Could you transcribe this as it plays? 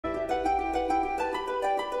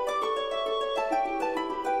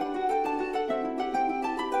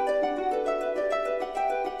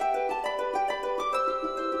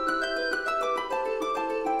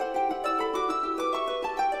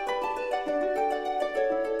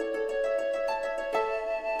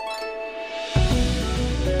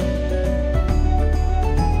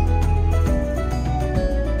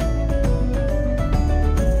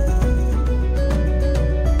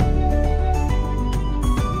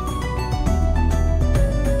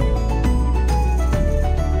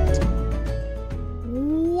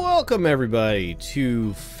Welcome everybody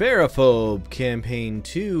to Ferriphobe Campaign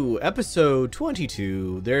 2, Episode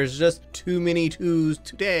 22. There's just too many twos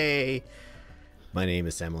today. My name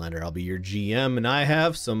is Sam Lander, I'll be your GM, and I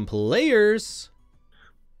have some players.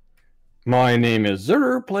 My name is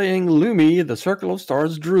Zur, playing Lumi, the Circle of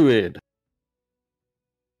Stars Druid.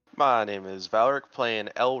 My name is Valric, playing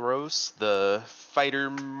Elros, the fighter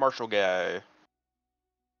martial guy.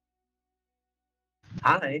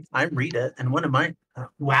 Hi, I'm Rita, and one of my...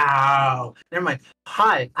 wow! Never mind.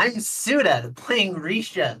 Hi, I'm Suda, playing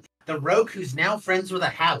Risha, the rogue who's now friends with a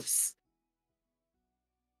house.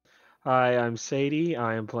 Hi, I'm Sadie.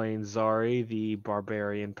 I am playing Zari, the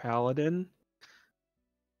barbarian paladin.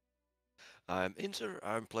 I'm Inzer.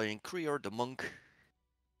 I'm playing Krior the monk.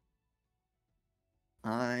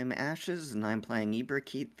 I'm Ashes, and I'm playing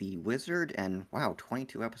Ibrahkeet the wizard, and wow,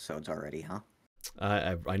 22 episodes already, huh?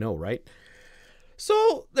 I know, right?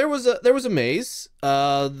 So there was a maze.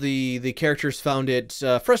 The characters found it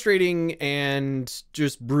frustrating and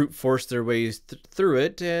just brute forced their ways through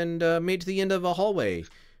it and made to the end of a hallway,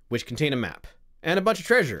 which contained a map and a bunch of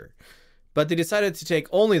treasure. But they decided to take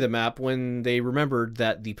only the map when they remembered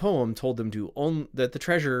that the poem told them that the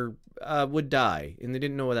treasure would die, and they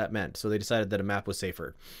didn't know what that meant. So they decided that a map was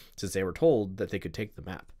safer, since they were told that they could take the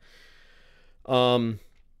map.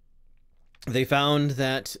 They found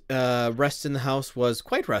that rest in the house was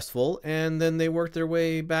quite restful, and then they worked their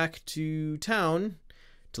way back to town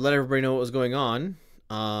to let everybody know what was going on.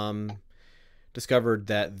 Discovered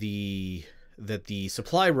that the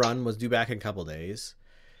supply run was due back in a couple days,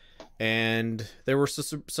 and there were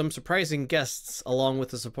some surprising guests along with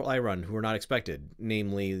the supply run who were not expected,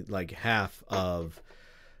 namely like half of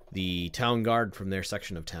the town guard from their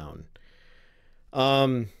section of town.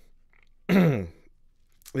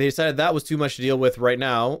 They decided that was too much to deal with right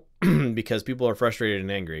now because people are frustrated and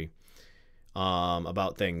angry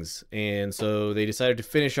about things. And so they decided to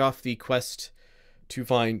finish off the quest to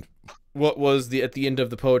find what was at the end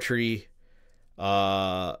of the poetry.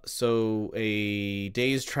 So a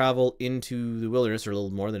day's travel into the wilderness, or a little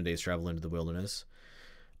more than a day's travel into the wilderness.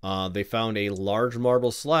 They found a large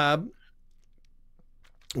marble slab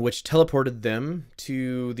which teleported them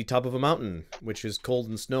to the top of a mountain, which is cold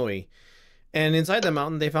and snowy. And inside the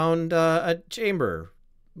mountain, they found a chamber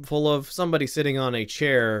full of somebody sitting on a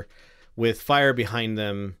chair with fire behind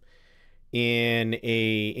them in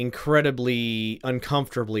a incredibly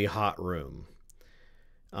uncomfortably hot room.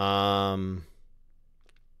 And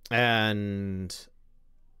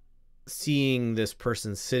seeing this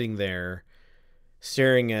person sitting there,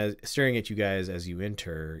 staring at you guys as you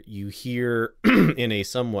enter, you hear in a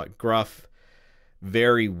somewhat gruff,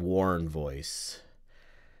 very worn voice,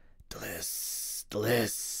 Dlis,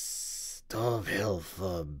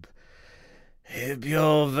 Dovhilfub,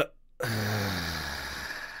 Hibyov,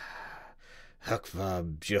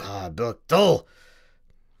 Hukvab, Juhabukdul.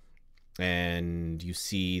 And you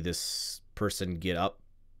see this person get up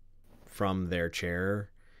from their chair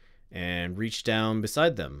and reach down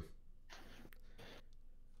beside them.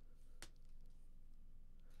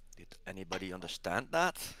 Did anybody understand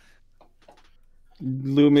that?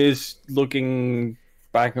 Lumi is looking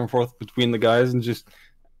back and forth between the guys and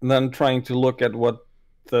then trying to look at what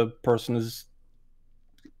the person is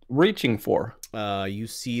reaching for. You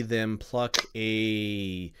see them pluck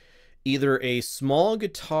either a small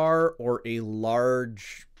guitar or a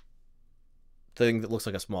large thing that looks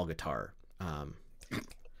like a small guitar.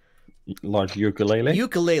 Large ukulele?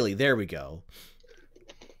 Ukulele, there we go.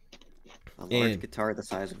 A large guitar the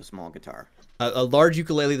size of a small guitar. A large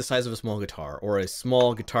ukulele the size of a small guitar, or a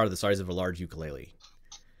small guitar the size of a large ukulele.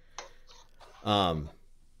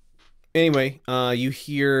 Anyway, you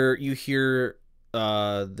hear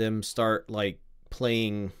them start like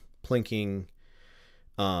plinking,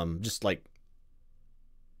 just like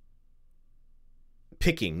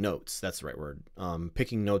picking notes. That's the right word.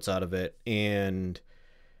 Picking notes out of it, and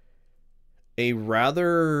a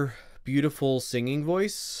rather beautiful singing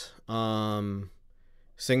voice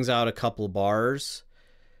sings out a couple of bars,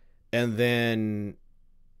 and then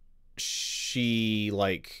she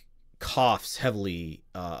like coughs heavily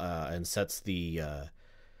and sets the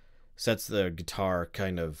guitar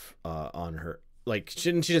kind of on her, like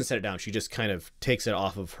she didn't set it down, she just kind of takes it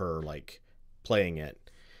off of her, like playing it.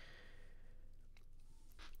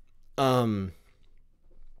 And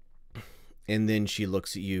then she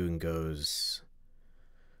looks at you and goes,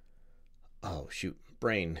 oh shoot,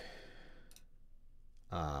 brain.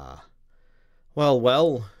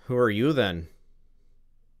 Well, who are you then?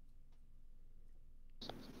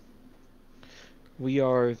 We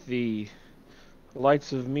are the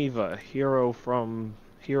Lights of Miva, heroes from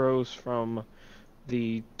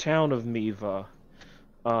the town of Miva.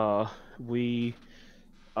 We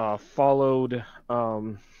followed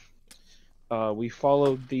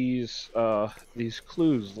these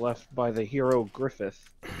clues left by the hero Griffith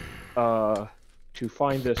to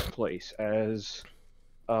find this place, as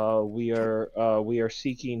we are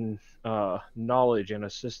seeking knowledge and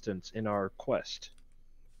assistance in our quest.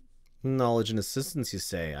 Knowledge and assistance, you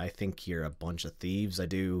say? I think you're a bunch of thieves. I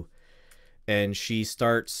do. And she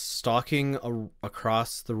starts stalking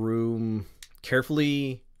across the room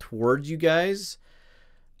carefully towards you guys.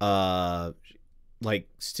 Like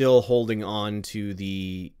still holding on to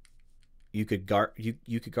the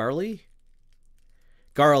Ukagarli?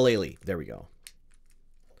 Garaleli. There we go.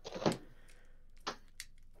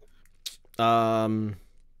 Arcana,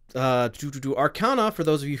 for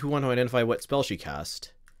those of you who want to identify what spell she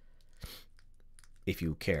cast. If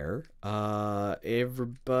you care.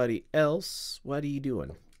 Everybody else, what are you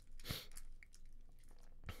doing?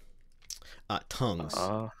 Tongues.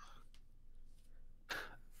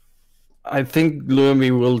 I think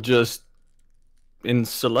Lumi will just, in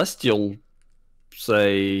Celestial,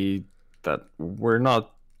 say that we're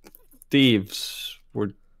not thieves,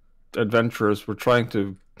 we're adventurers. We're trying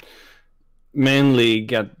to mainly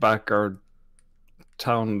get back our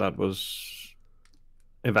town that was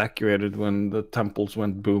evacuated when the temples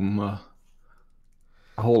went boom a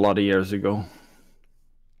whole lot of years ago.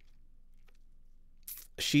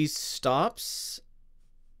 She stops,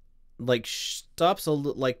 like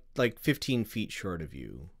like 15 feet short of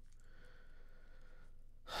you.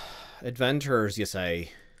 Adventurers, you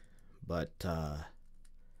say, but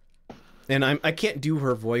and I can't do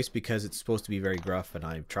her voice because it's supposed to be very gruff, and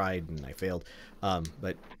I've tried and I failed.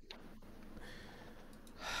 But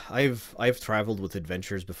I've traveled with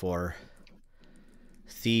adventurers before.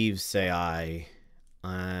 Thieves, say I,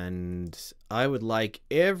 and I would like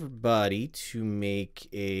everybody to make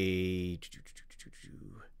a.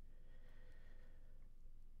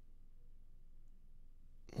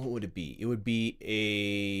 What would it be? It would be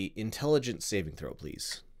a intelligence saving throw,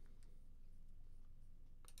 please.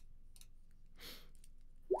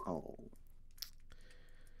 Oh.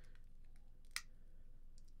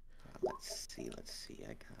 Let's see.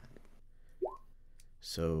 I got it.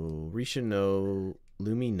 So Risha, no.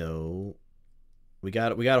 Lumi, no. We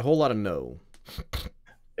got a whole lot of no.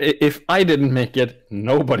 If I didn't make it,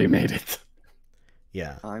 nobody made it.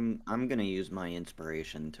 Yeah. I'm gonna use my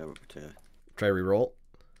inspiration to Try reroll.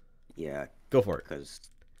 yeah, Go for it. because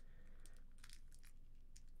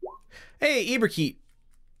Hey, Iberkeet.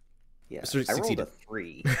 yeah, So I rolled succeeded. a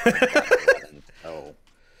 3. I got an 11,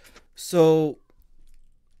 so So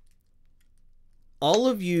all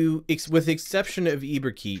of you, with the exception of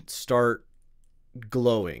Iberkeet, start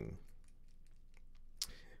glowing.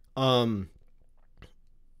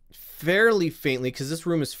 Fairly faintly, because this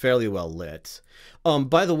room is fairly well lit.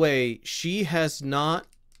 By the way, she has not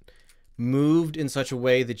moved in such a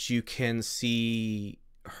way that you can see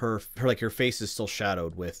her like her face is still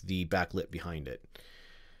shadowed with the backlit behind it.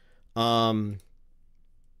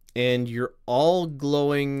 And you're all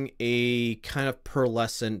glowing a kind of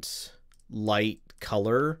pearlescent light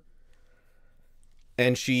color.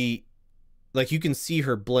 And she, like, you can see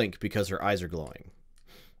her blink because her eyes are glowing.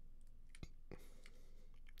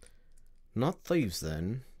 Not thieves,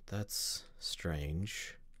 then. That's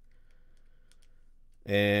strange.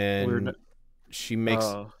 And she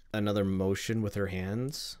makes another motion with her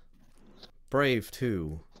hands. Brave,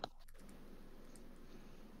 too.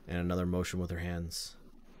 And another motion with her hands.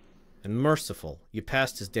 And merciful. You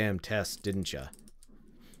passed his damn test, didn't ya?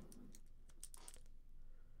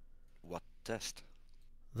 What test?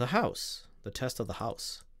 The house. The test of the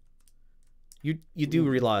house. You do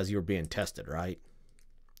realize you were being tested, right?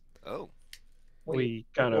 Oh. We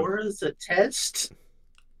kind of. Aura's a test?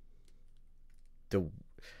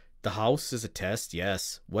 The house is a test,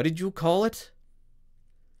 yes. What did you call it?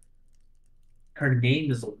 Her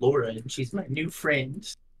name is Laura, and she's my new friend.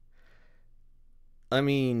 I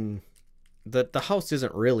mean, the house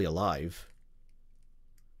isn't really alive.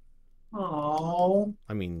 Oh.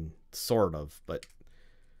 I mean, sort of, but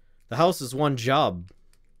the house is one job.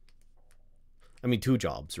 I mean, two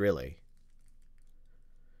jobs, really.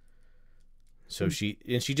 So she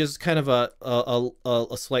just kind of a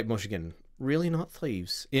slight motion again. Really not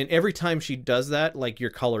thieves. And every time she does that, like, your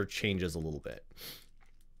color changes a little bit.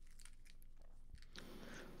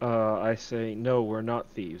 I say no, we're not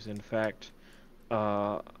thieves. In fact,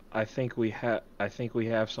 I think we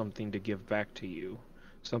have something to give back to you,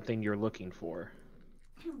 something you're looking for.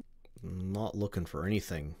 I'm not looking for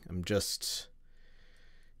anything. I'm just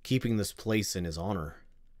keeping this place in his honor.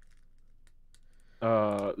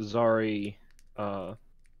 Zari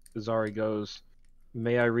Zari goes,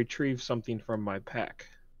 "May I retrieve something from my pack?"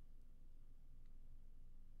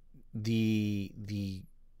 The the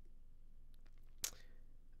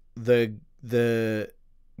the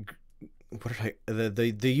what did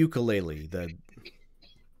I the ukulele, the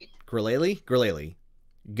gurlele,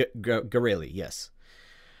 yes.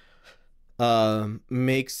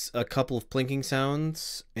 Makes a couple of plinking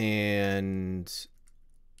sounds, and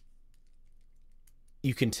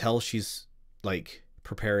you can tell she's like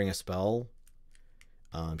preparing a spell.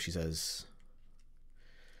 She says,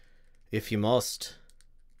 "If you must."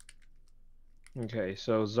 Okay,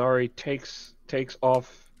 so Zari takes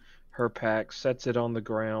off her pack, sets it on the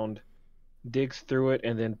ground, digs through it,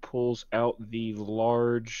 and then pulls out the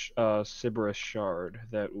large Sybaris shard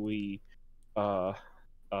that we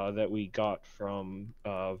got from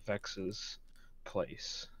Vex's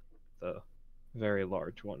place, the very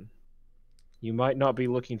large one. You might not be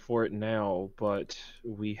looking for it now, but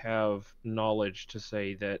we have knowledge to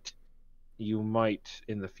say that you might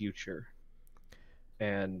in the future.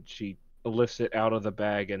 And she lifts it out of the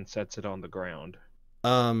bag and sets it on the ground.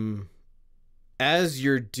 As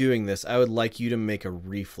you're doing this, I would like you to make a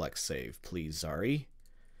reflex save, please, Zari.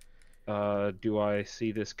 Do I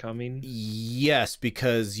see this coming? Yes,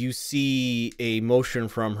 because you see a motion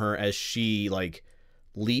from her as she like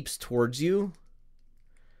leaps towards you.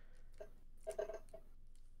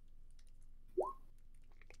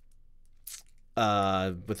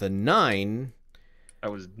 With a 9, I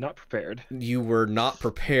was not prepared. you were not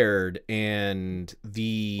prepared, and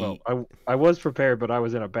the Well, I was prepared, but I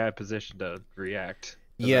was in a bad position to react.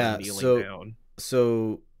 yeah, Kneeling down.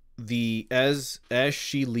 so the as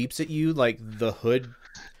she leaps at you, like the hood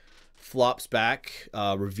flops back,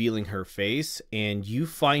 revealing her face, and you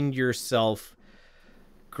find yourself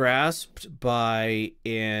grasped by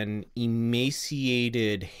an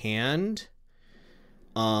emaciated hand.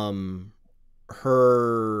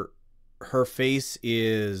 Her face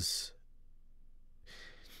is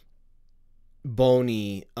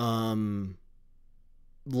bony,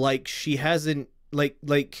 like she hasn't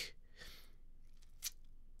like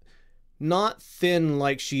not thin,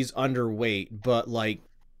 like she's underweight, but like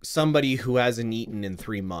somebody who hasn't eaten in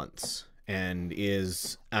 3 months and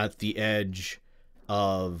is at the edge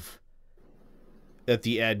of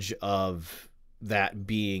that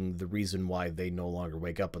being the reason why they no longer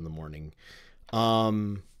wake up in the morning.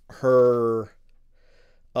 Her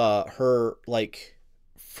like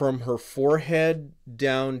from her forehead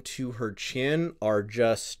down to her chin are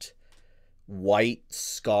just white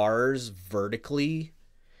scars vertically,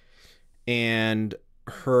 and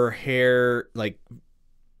her hair, like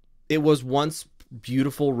it was once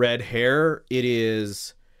beautiful red hair, it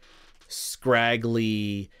is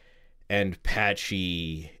scraggly and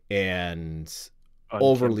patchy and Unkempt.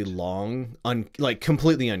 overly long, like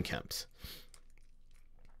completely unkempt.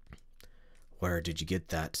 Where did you get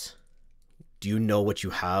that? Do you know what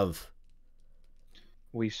you have?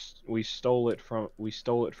 We stole it from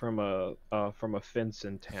a fence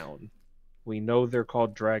in town. We know they're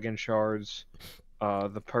called dragon shards.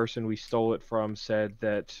 The person we stole it from said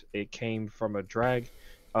that it came from a drag.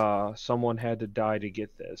 Someone had to die to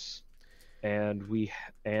get this, and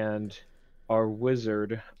our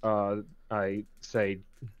wizard, I say,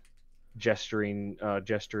 gesturing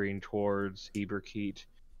towards Eberkeet,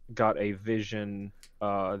 got a vision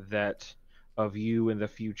that of you in the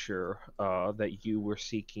future, that you were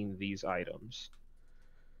seeking these items.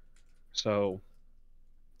 So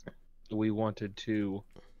we wanted to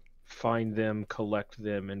find them, collect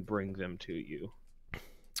them, and bring them to you.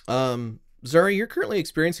 Zari, you're currently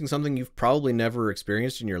experiencing something you've probably never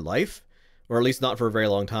experienced in your life, or at least not for a very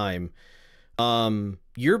long time.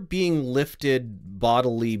 You're being lifted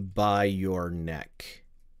bodily by your neck.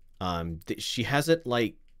 She has it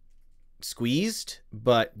like squeezed,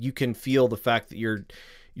 but you can feel the fact that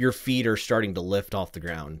your feet are starting to lift off the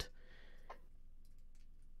ground.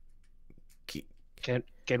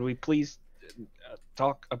 Can we please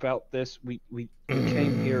talk about this? We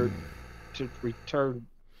came here to return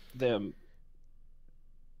them.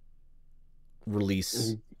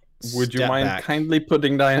 Release. Would you Step mind back. kindly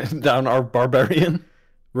putting down our barbarian?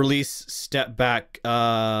 Release, step back.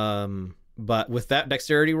 But with that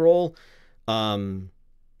dexterity roll,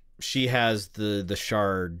 she has the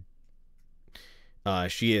shard.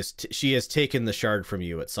 She has taken the shard from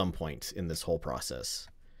you at some point in this whole process.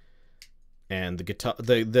 And the guitar,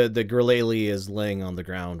 the Gurlele is laying on the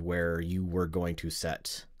ground where you were going to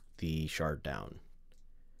set the shard down.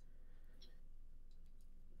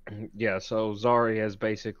 Yeah, so Zari has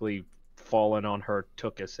basically fallen on her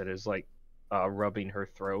tuchus and is like rubbing her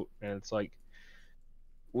throat, and it's like,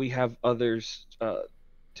 we have others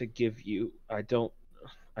to give you. I don't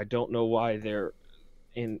know why they're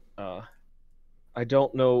in. I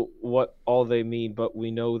don't know what all they mean, but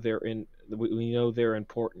we know they're in. We know they're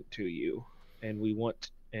important to you, and we want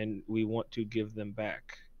to give them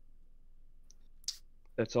back.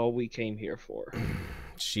 That's all we came here for.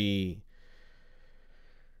 She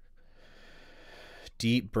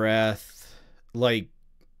deep breath, like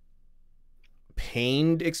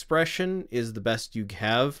pained expression is the best you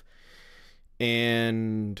have.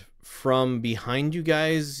 And from behind you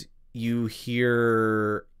guys, you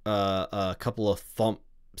hear a couple of thump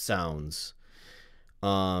sounds.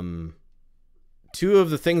 Two of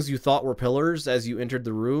the things you thought were pillars as you entered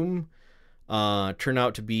the room turn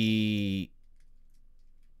out to be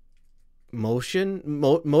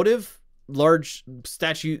motive, large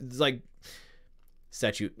statue.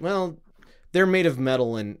 Well, they're made of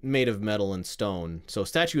metal and stone. So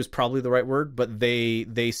statue is probably the right word, but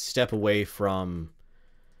they step away from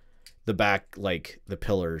the back, like the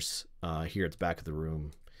pillars here at the back of the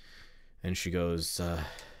room. And she goes,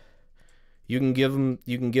 you can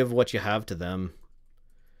give what you have to them.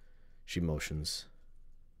 She motions.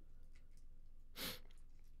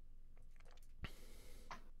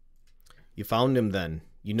 You found him then.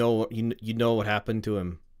 You know what happened to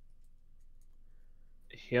him.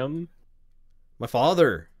 Him? My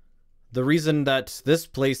father. The reason that this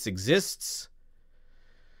place exists.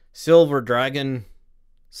 Silver Dragon.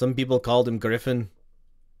 Some people called him Griffin.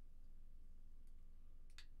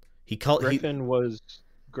 Griffin was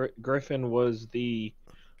the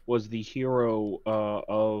hero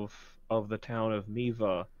of the town of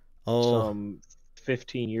Miva some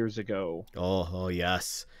 15 years ago. Oh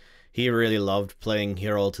yes. He really loved playing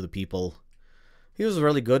hero to the people. He was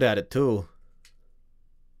really good at it too.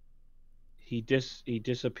 He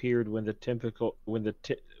disappeared when the temple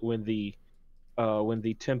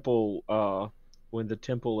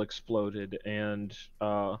exploded and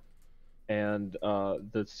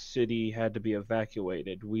the city had to be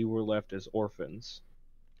evacuated. We were left as orphans.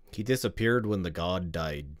 He disappeared when the god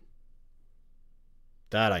died.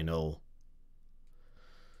 That I know.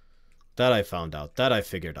 That I found out. That I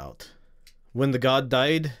figured out. When the god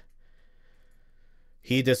died,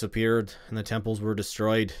 he disappeared and the temples were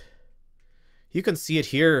destroyed. You can see it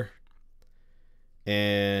here.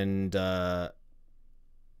 And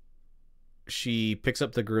she picks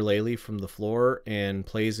up the ukulele from the floor and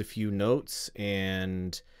plays a few notes,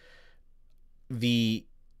 and the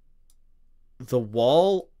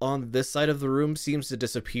wall on this side of the room seems to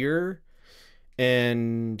disappear,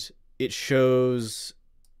 and it shows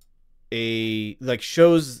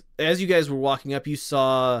as you guys were walking up, you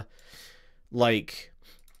saw like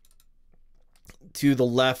to the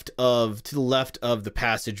left of the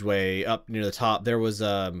passageway up near the top, there was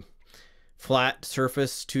a flat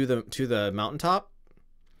surface to the mountaintop.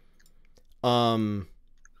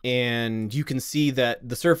 And you can see that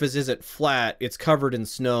the surface isn't flat, it's covered in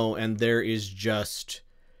snow, and there is just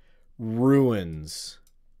ruins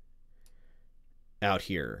out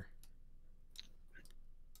here.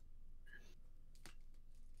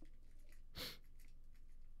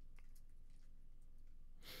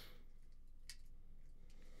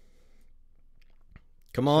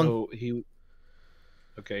 Come on. So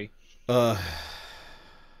okay.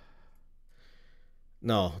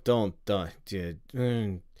 No, don't.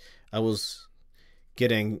 I was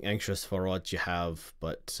getting anxious for what you have,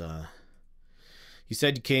 but you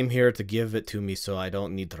said you came here to give it to me, so I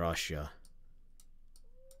don't need to rush you.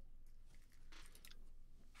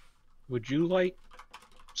 Would you like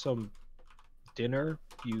some dinner?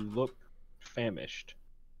 You look famished.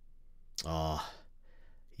 Oh,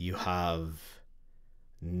 you have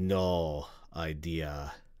no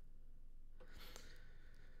idea.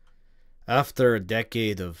 After a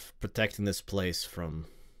decade of protecting this place from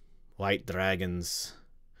white dragons,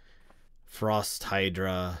 frost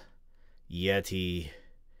hydra, yeti,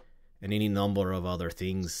 and any number of other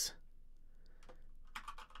things,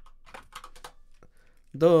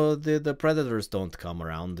 though the predators don't come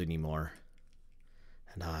around anymore,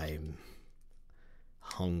 and I'm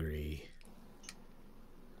hungry.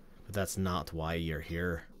 But that's not why you're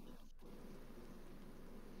here.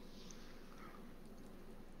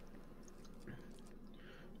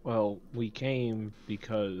 Well, we came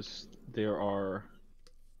because there are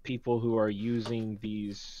people who are using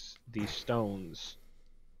these stones.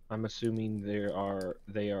 I'm assuming they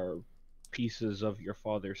are pieces of your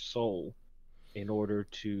father's soul in order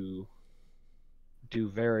to do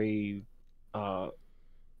very bad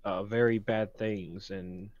things,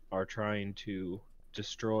 and are trying to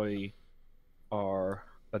destroy our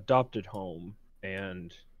adopted home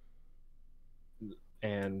and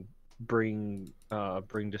and bring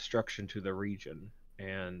destruction to the region,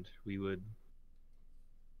 and we would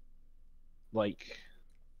like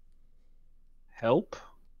help?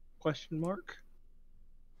 Question mark.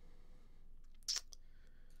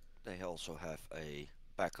 They also have a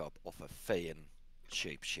backup of a Feyen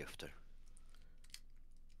shapeshifter.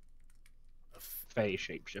 Fey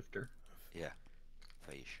shapeshifter. Yeah,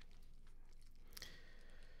 Feyish.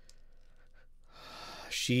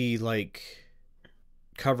 She like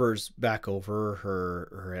covers back over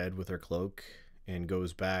her head with her cloak and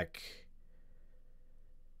goes back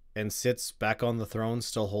and sits back on the throne,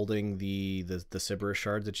 still holding the Sibir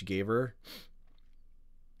shard that you gave her.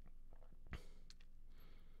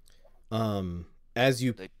 As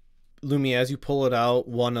you, Lumi, as you pull it out,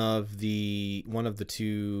 one of the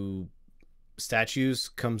two statues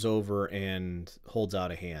comes over and holds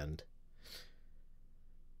out a hand.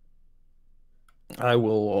 I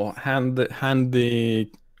will hand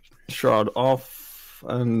the shroud off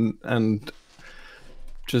and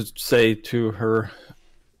just say to her,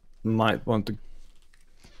 might want to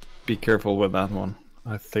be careful with that one.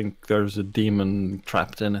 I think there's a demon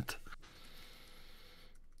trapped in it.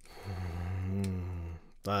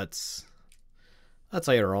 That's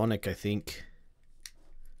ironic, I think.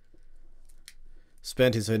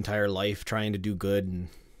 Spent his entire life trying to do good, and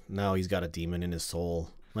now he's got a demon in his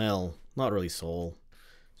soul. Well, not really soul.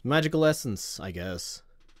 It's magical essence, I guess.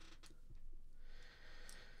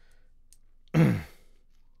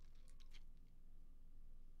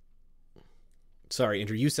 Sorry,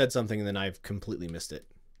 Andrew, you said something and then I've completely missed it.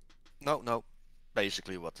 No.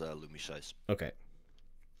 Basically what Lumi says. Okay.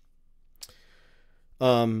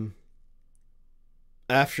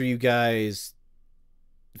 After you guys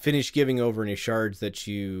finish giving over any shards that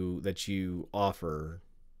you offer,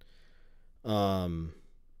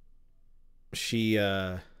 she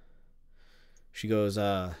goes,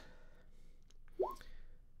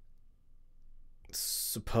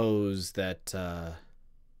 suppose that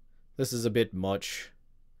this is a bit much,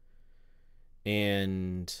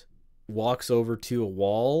 and walks over to a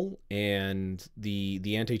wall, and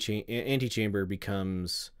the antechamber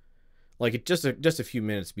becomes, like, it just a few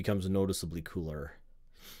minutes becomes noticeably cooler.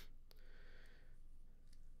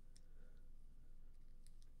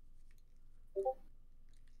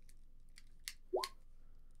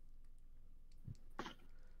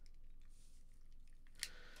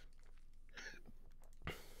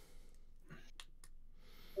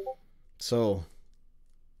 So,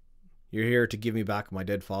 you're here to give me back my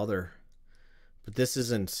dead father, but this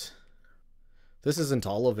isn't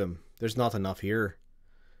all of him. There's not enough here.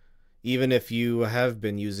 Even if you have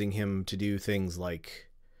been using him to do things like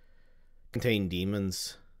contain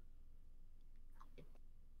demons.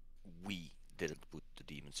 We didn't put the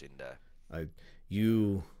demons in there.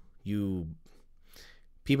 You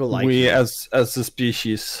people like we you. as a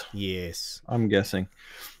species. Yes. I'm guessing.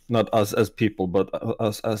 Not us as people, but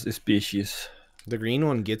us as a species. The green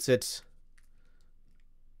one gets it.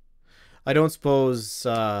 I don't suppose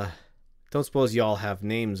y'all have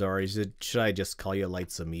names, or should I just call you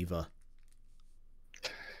Lights of Miva?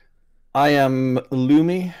 I am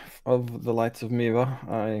Lumi of the Lights of Miva.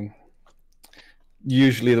 I'm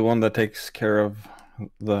usually the one that takes care of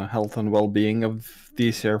the health and well-being of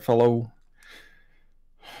these here fellow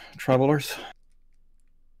travelers.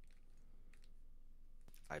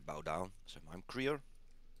 I bow down, so I'm Krier.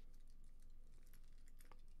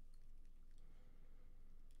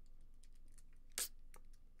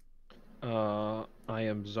 I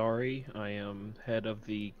am Zari. I am head of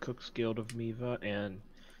the Cook's Guild of Miva and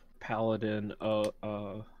paladin of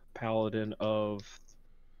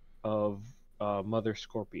Mother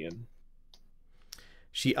Scorpion.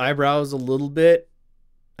 She eyebrows a little bit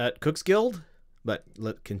at Cook's Guild, but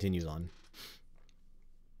continues on.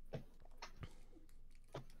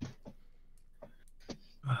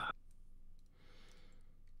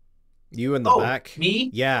 You in the back? Me?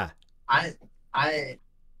 Yeah. I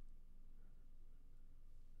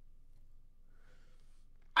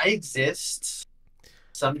exist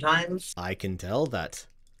sometimes. I can tell that.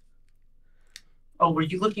 Oh, were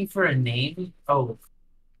you looking for a name? Oh,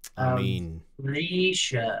 I mean,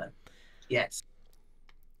 Risha. Yes.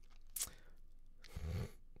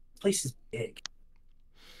 Place is big.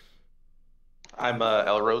 I'm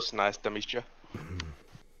Elros. Nice to meet you.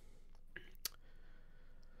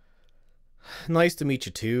 nice to meet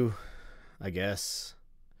you too, I guess.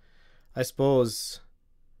 I suppose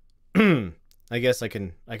I guess I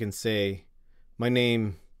can say my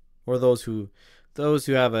name, or those who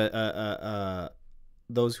have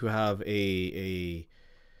a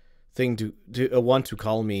thing to want to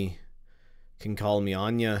call me can call me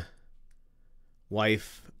Anya,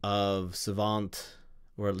 wife of Savant,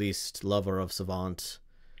 or at least lover of Savant,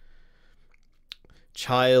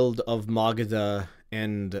 child of Magda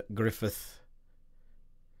and Griffith,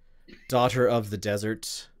 daughter of the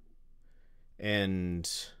desert, and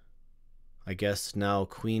I guess now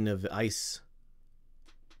Queen of Ice.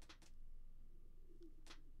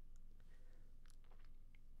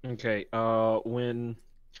 Okay.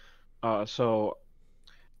 So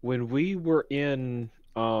when we were in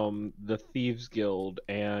the Thieves Guild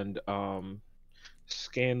and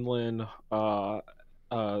Scanlan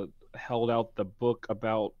held out the book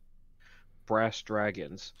about brass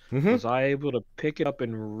dragons, Mm-hmm. was I able to pick it up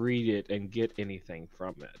and read it and get anything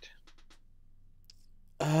from it?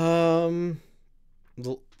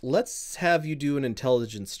 Let's have you do an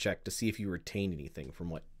intelligence check to see if you retain anything from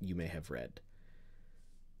what you may have read.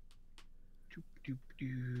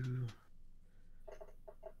 Doop-doop-doo.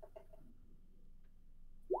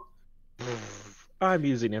 I'm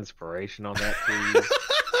using inspiration on that, please.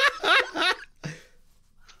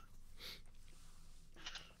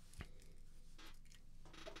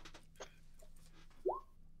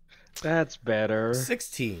 That's better.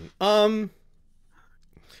 16.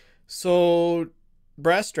 So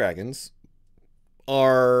brass dragons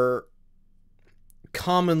are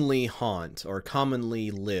commonly haunt or commonly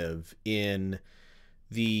live in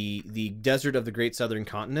the desert of the Great Southern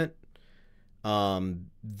Continent.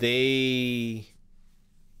 They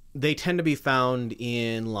tend to be found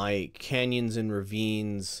in like canyons and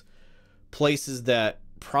ravines, places that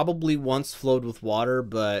probably once flowed with water,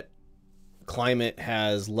 but climate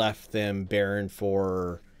has left them barren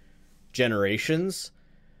for generations.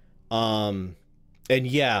 And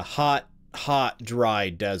yeah, hot, dry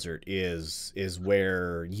desert is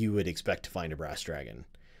where you would expect to find a brass dragon,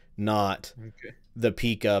 not Okay. the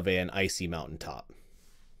peak of an icy mountaintop.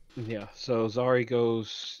 Yeah, so Zari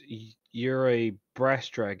goes, You're a brass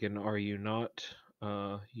dragon, are you not?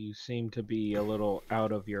 You seem to be a little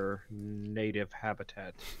out of your native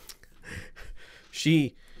habitat.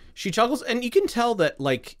 She chuckles, and you can tell that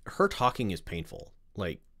like her talking is painful.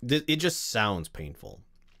 Like it just sounds painful.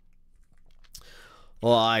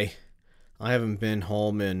 Well, I haven't been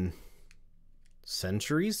home in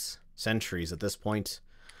centuries at this point.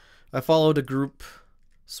 I followed a group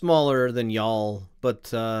smaller than y'all,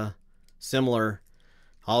 but similar,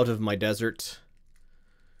 out of my desert.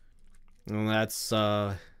 And that's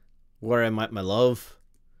where I met my love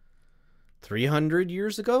 300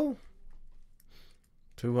 years ago?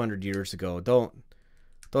 200 years ago. Don't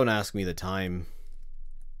ask me the time.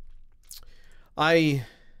 I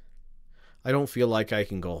don't feel like I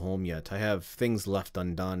can go home yet. I have things left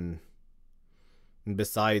undone. And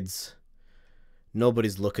besides,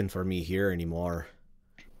 nobody's looking for me here anymore.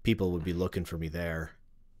 People would be looking for me there.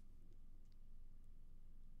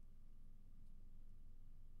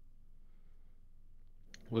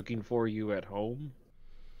 Looking for you at home?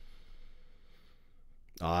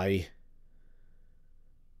 I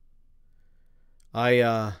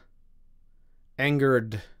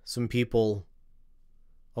angered some people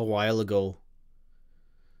a while ago.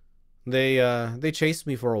 They chased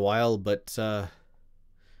me for a while, but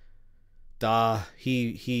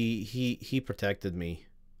he protected me.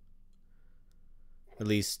 At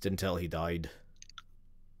least until he died.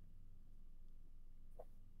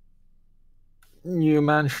 You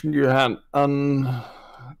mentioned you had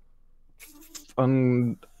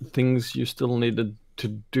things you still needed to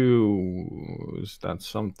do. Is that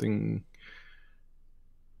something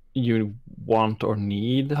you want or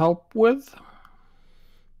need help with?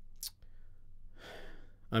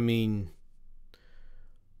 I mean,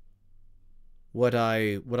 what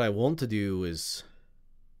I want to do is,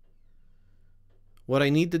 what I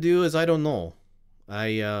need to do is, I don't know.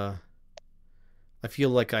 I feel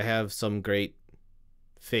like I have some great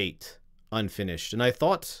fate unfinished, and I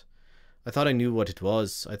thought I knew what it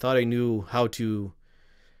was. I thought I knew how to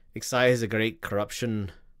excise a great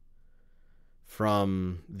corruption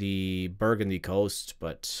from the Burgundy coast,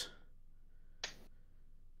 but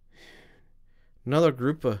another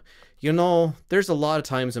group of, there's a lot of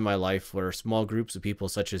times in my life where small groups of people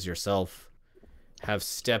such as yourself have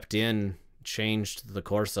stepped in, changed the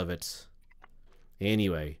course of it.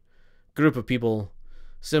 Anyway, group of people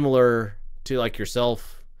similar to like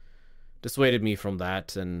yourself dissuaded me from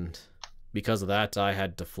that, and because of that I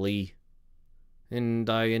had to flee, and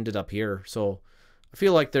I ended up here. So I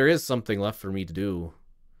feel like there is something left for me to do.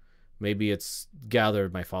 Maybe it's gather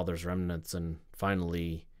my father's remnants and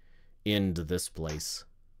finally end this place.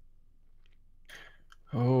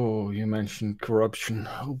 Oh, you mentioned corruption.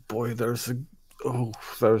 Oh boy, there's a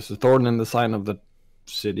thorn in the sign of the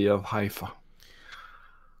city of Haifa.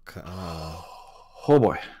 Oh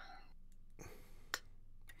boy.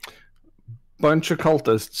 Bunch of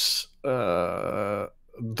cultists.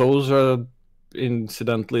 Those are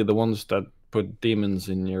incidentally the ones that put demons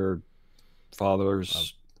in your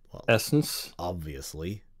father's Well, essence.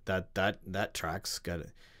 obviously, that tracks.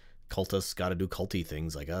 Cultists got to do culty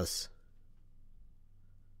things like us.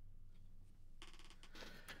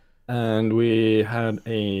 And we had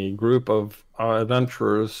a group of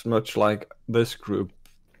adventurers, much like this group,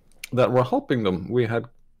 that were helping them. We had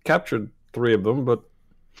captured 3 of them, but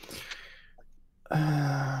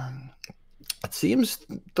it seems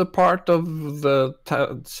the part of the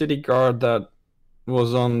city guard that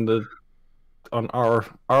was on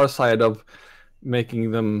our side of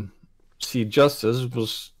making them see justice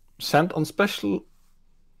was sent on special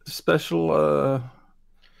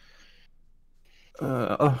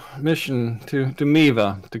mission to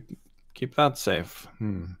Miva to keep that safe.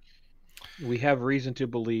 We have reason to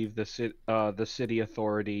believe the city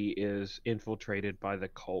authority is infiltrated by the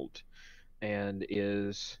cult, and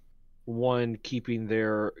is keeping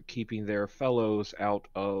their fellows out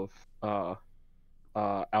of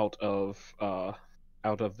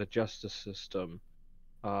the justice system,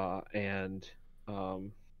 and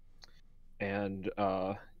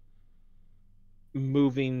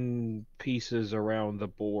moving pieces around the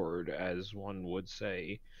board, as one would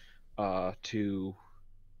say, to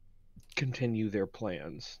continue their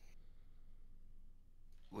plans.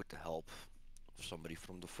 With the help of somebody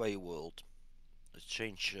from the Fey world, a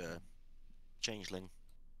changeling,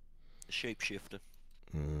 a shapeshifter.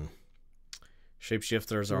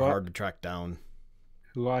 Shapeshifters are What? hard to track down.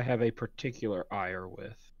 Who I have a particular ire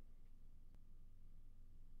with.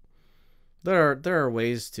 There are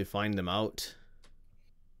ways to find them out.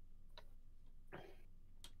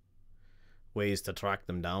 Ways to track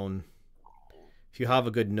them down. If you have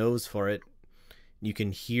a good nose for it, you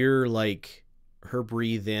can hear like her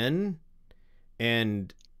breathe in,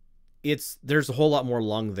 and there's a whole lot more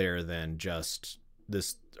lung there than just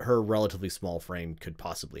her relatively small frame could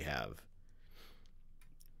possibly have.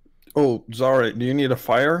 Oh, Zari, do you need a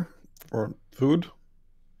fire or food?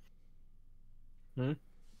 No,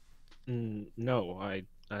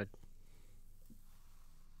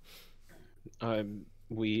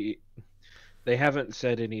 they haven't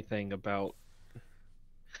said anything about.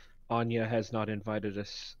 Anya has not invited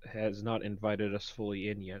us fully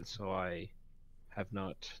in yet, so I have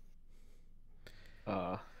not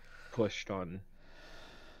pushed on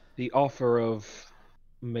the offer of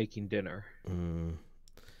making dinner.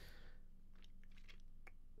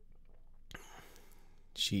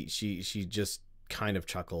 She just kind of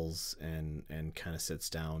chuckles and kind of sits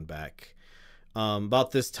down back.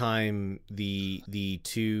 About this time, the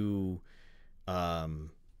two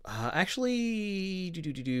actually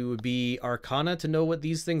would be Arcana to know what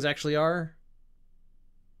these things actually are.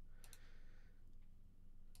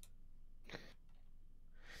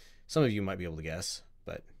 Some of you might be able to guess,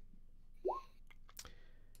 but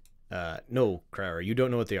no, Crowder, you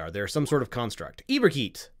don't know what they are. They're some sort of construct.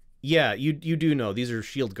 Eberkeet, yeah, you do know. These are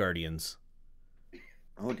shield guardians.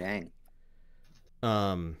 Oh dang.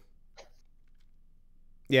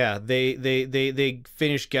 Yeah, they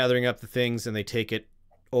finish gathering up the things and they take it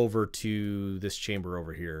over to this chamber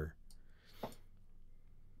over here.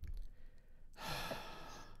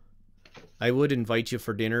 I would invite you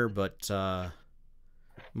for dinner, but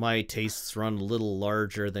my tastes run a little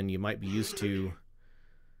larger than you might be used to.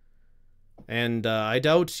 And I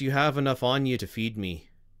doubt you have enough on you to feed me.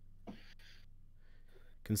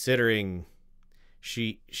 Considering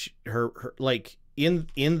her like in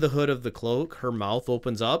the hood of the cloak, her mouth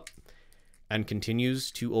opens up and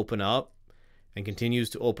continues to open up and continues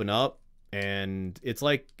to open up, and it's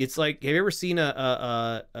like have you ever seen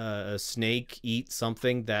a snake eat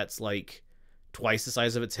something that's like twice the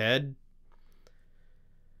size of its head?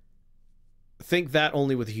 Think that,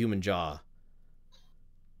 only with a human jaw.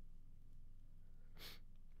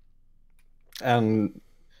 And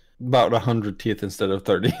about 100 teeth instead of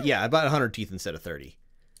 30. Yeah, about 100 teeth instead of 30.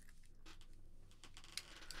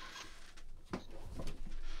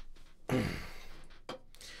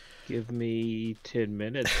 Give me 10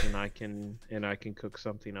 minutes and I can cook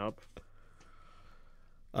something up.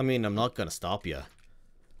 I mean, I'm not gonna stop you.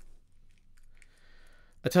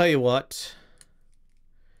 I tell you what.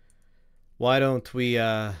 Why don't we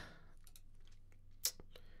I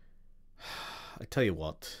tell you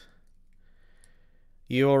what.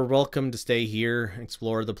 You're welcome to stay here,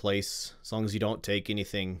 explore the place, as long as you don't take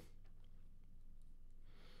anything.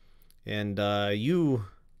 And you,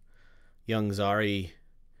 young Zari,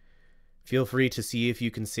 feel free to see if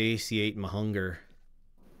you can satiate my hunger.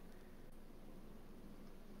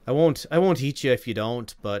 I won't eat you if you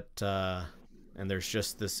don't, but and there's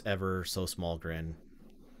just this ever so small grin.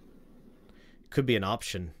 Could be an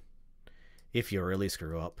option if you really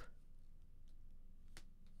screw up.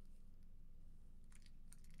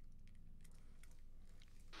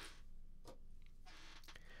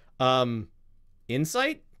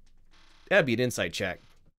 Insight? That'd be an insight check.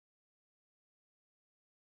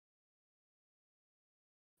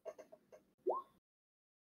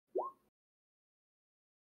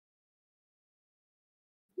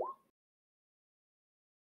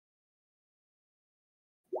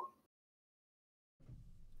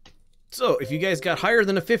 So, if you guys got higher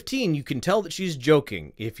than a 15, you can tell that she's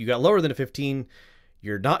joking. If you got lower than a 15,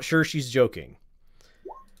 you're not sure she's joking.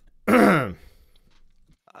 I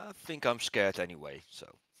think I'm scared anyway,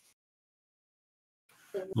 so.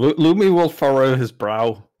 Lumi will furrow his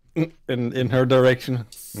brow in her direction.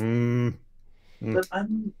 But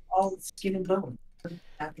I'm all skin and bone.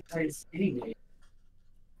 Appetized anyway.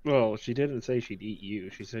 Well, she didn't say she'd eat you.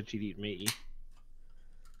 She said she'd eat me.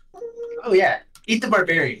 Oh yeah, eat the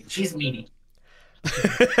barbarian. She's meaty.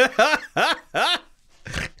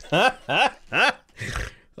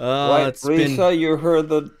 Right, it's Lisa, been you heard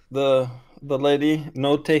the lady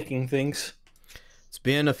no taking things. it's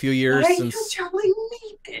been a few years Why are since you telling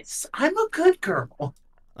me this? I'm a good girl.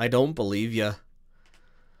 I don't believe you.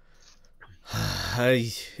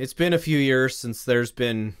 It's been a few years since there's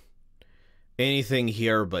been anything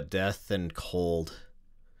here but death and cold.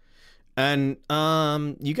 And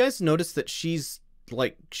you guys notice that she's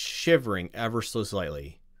like shivering ever so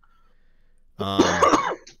slightly. And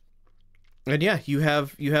yeah, you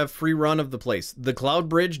have free run of the place. The cloud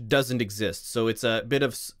bridge doesn't exist, so it's a bit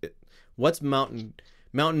of what's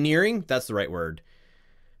mountaineering? That's the right word.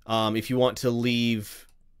 If you want to leave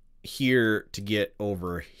here to get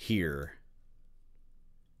over here.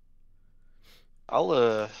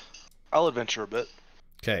 I'll adventure a bit.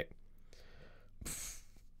 Okay.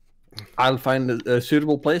 I'll find a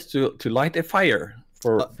suitable place to light a fire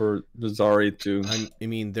for the Zari to. I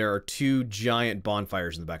mean, there are 2 giant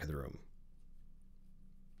bonfires in the back of the room.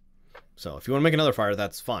 So if you want to make another fire,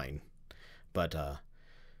 that's fine. But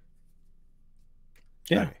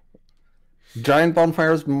Yeah. okay. Giant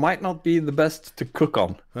bonfires might not be the best to cook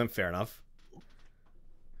on. Fair enough.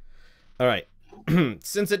 All right.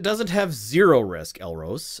 Since it doesn't have 0 risk,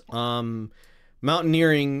 Elros,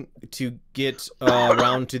 mountaineering to get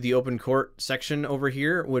around to the open court section over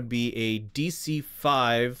here would be a DC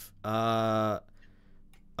 5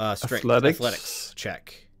 strength athletics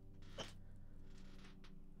check.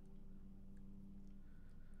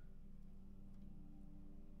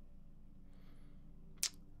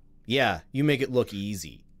 Yeah, you make it look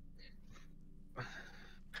easy.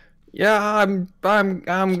 Yeah, I'm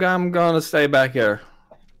gonna stay back here.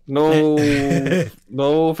 No,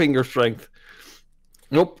 no finger strength.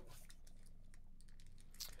 Nope.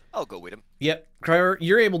 I'll go with him. Yep, Cryer,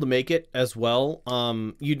 you're able to make it as well.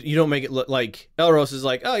 You don't make it look like Elros is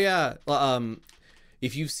like, oh yeah.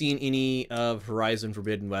 If you've seen any of Horizon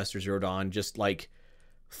Forbidden West or Zero Dawn, just like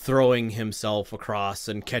throwing himself across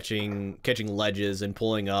and catching ledges and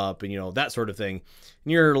pulling up and that sort of thing,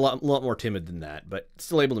 and you're a lot more timid than that, but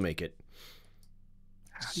still able to make it.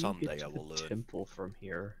 Someday I will learn. Temple from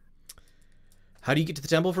here. How do you get to the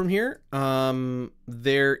temple from here? I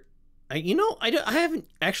haven't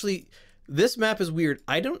actually. This map is weird.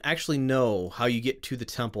 I don't actually know how you get to the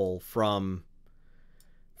temple from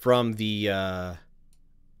this.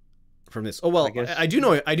 Oh well, I do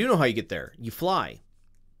know how you get there. You fly.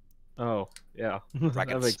 Oh, yeah. That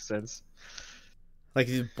Dragons. makes sense. Like,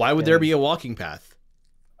 why would there be a walking path?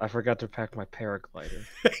 I forgot to pack my paraglider.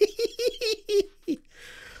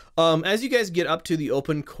 As you guys get up to the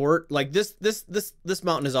open court, like this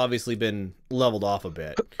mountain has obviously been leveled off a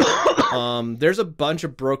bit. There's a bunch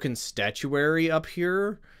of broken statuary up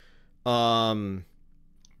here.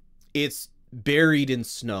 It's buried in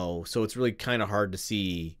snow, so it's really kind of hard to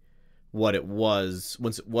see what it once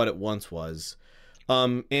was.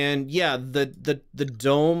 And yeah, the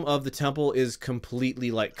dome of the temple is completely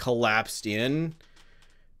like collapsed in,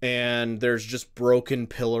 and there's just broken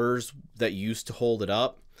pillars that used to hold it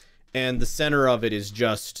up, and the center of it is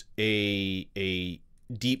just a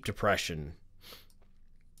deep depression.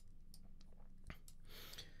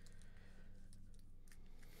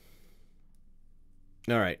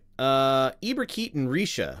 All right, Iberkeet and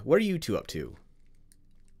Risha, what are you two up to?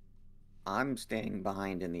 I'm staying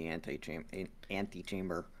behind in the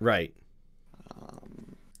antechamber. Right.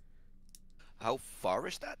 How far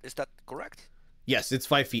is that? Is that correct? Yes, it's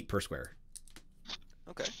 5 feet per square.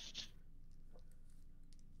 Okay.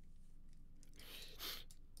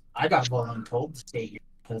 I got voluntold to stay here.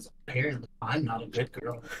 Because apparently I'm not a good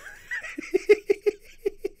girl.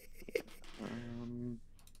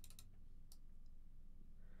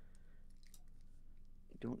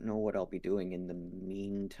 I don't know what I'll be doing in the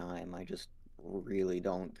meantime. I just really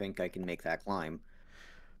don't think I can make that climb.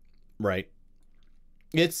 Right.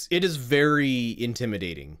 It is very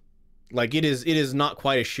intimidating. Like it is not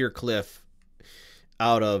quite a sheer cliff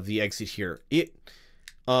out of the exit here.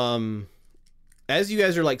 As you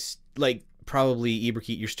guys are like probably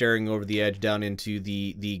Iberkeet, you're staring over the edge down into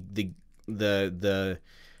the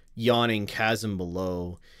yawning chasm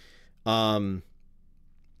below.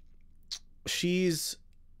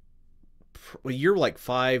 You're like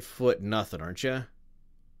 5 foot nothing, aren't you?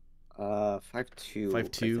 5'2", 5'2". I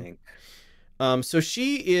think. So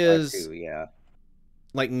she is 5'2", yeah.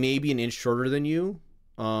 like maybe an inch shorter than you.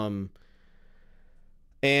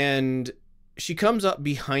 And she comes up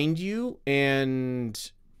behind you,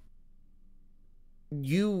 and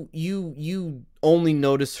you only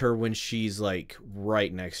notice her when she's like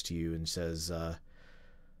right next to you and says,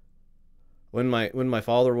 when my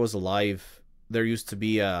father was alive, there used to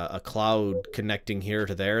be a cloud connecting here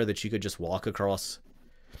to there that you could just walk across.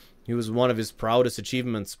 It was one of his proudest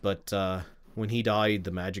achievements, but when he died,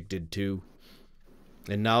 the magic did too.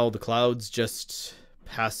 And now the clouds just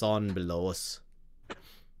pass on below us.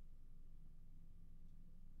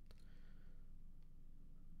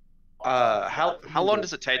 How long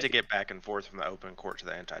does it take to get back and forth from the open court to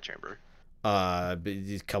the antechamber? A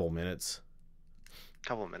couple minutes.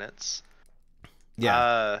 Couple of minutes.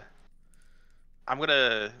 Yeah. I'm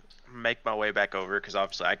gonna make my way back over because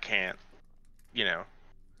obviously I can't,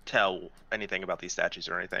 tell anything about these statues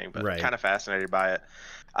or anything, but Right. kind of fascinated by it.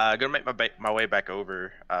 Gonna make my way back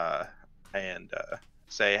over and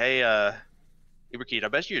say, hey, Iberkeet, I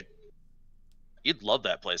bet you'd love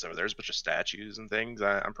that place over there. There's a bunch of statues and things.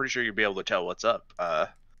 I'm pretty sure you'd be able to tell what's up. Do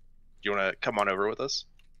you want to come on over with us?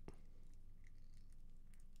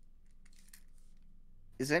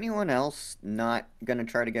 Is anyone else not gonna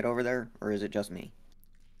try to get over there, or is it just me?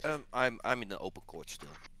 I'm in the open court still.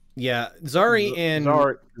 Yeah, Zari and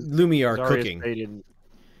Lumi are cooking.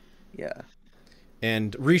 Yeah.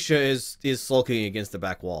 And Risha is sulking against the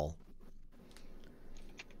back wall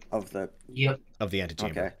Of the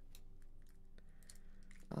antechamber.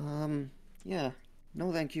 Okay. Yeah.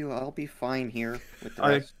 No, thank you. I'll be fine here with the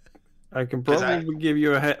rest. I can probably give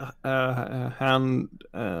you a hand,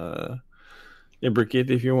 Iberkeet,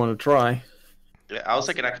 if you want to try. Yeah, I was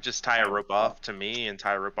thinking I could just tie a rope off to me and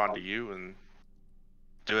tie a rope onto you and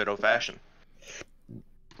do it old-fashioned.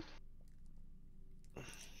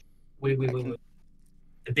 Wait. The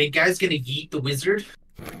big guy's gonna yeet the wizard?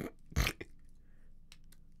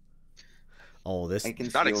 Oh, this I can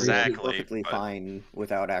not feel exactly, perfectly but... fine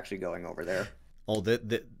without actually going over there. Oh,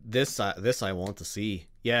 this I want to see.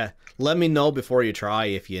 Yeah, let me know before you try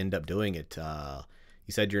if you end up doing it.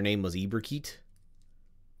 You said your name was Iberkeet?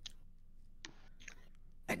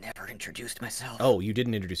 I never introduced myself. Oh, you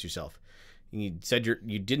didn't introduce yourself. You said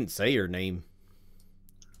you didn't say your name.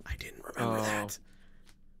 I didn't remember that.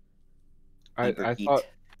 I thought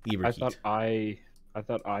Iberkeet. I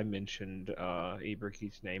thought I mentioned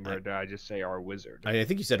Iberkeet's name, or did I just say our wizard? I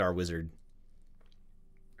think you said our wizard.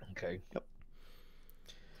 Okay. Yep.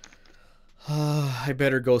 I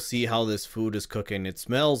better go see how this food is cooking. It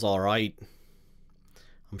smells all right.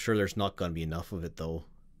 I'm sure there's not going to be enough of it, though.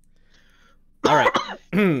 All right.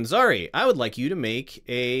 Zari, I would like you to make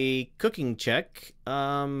a cooking check.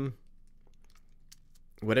 Whatever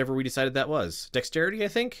we decided that was. Dexterity, I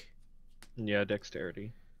think? Yeah,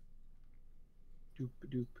 dexterity.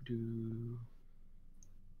 Doop-a-doop-a-doo.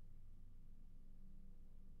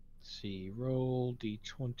 Let's see, roll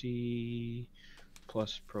d20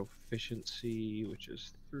 plus proficiency, which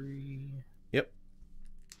is 3. Yep.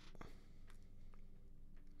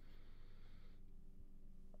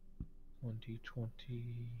 D20.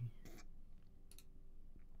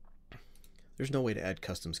 There's no way to add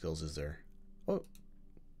custom skills, is there? Oh,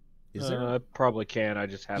 is there? I probably can. I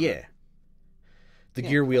just haven't. Yeah. The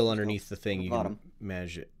gear wheel underneath the thing, you bottom. can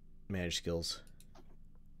manage skills.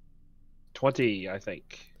 20, I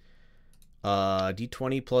think.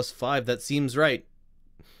 D20 plus 5. That seems right.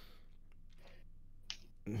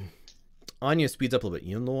 Anya speeds up a little bit.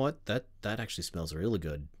 You know what? That actually smells really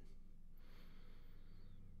good.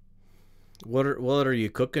 What are you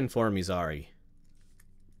cooking for me, Zari?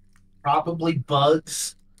 Probably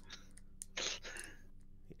bugs.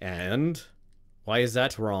 And why is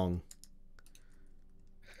that wrong?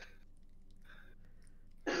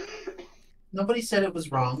 Nobody said it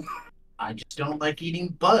was wrong. I just don't like eating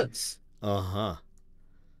bugs. Uh-huh.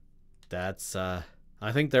 That's I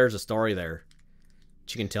think there's a story there.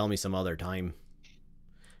 you can tell me some other time.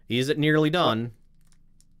 Is it nearly done?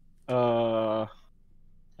 I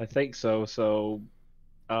think so. So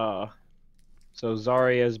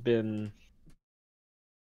Zarya's been.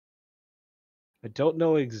 I don't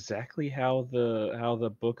know exactly how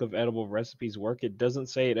the book of edible recipes work. It doesn't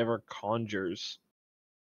say it ever conjures.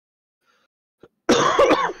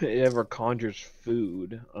 It ever conjures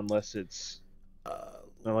food unless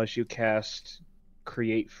you cast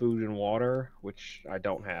create food and water, which I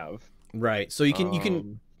don't have. Right. So you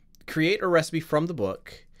can create a recipe from the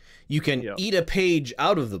book. You can Yep. eat a page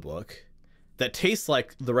out of the book that tastes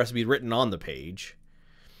like the recipe written on the page.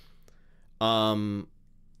 Or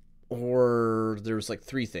there's like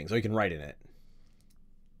 3 things, or you can write in it.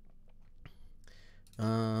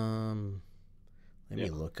 Let me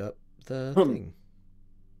look up the thing.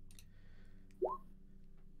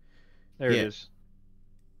 There it is.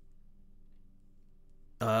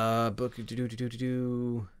 Book.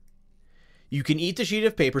 You can eat the sheet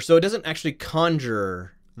of paper, so it doesn't actually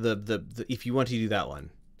conjure the if you want to do that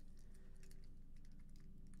one.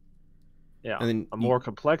 Yeah. And then a more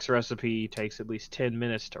complex recipe takes at least 10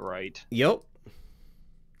 minutes to write. Yep.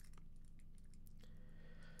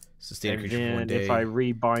 Sustain a And creature for 1 then day. if I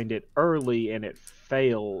rebind it early and it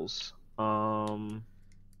fails,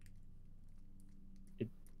 it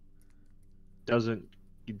doesn't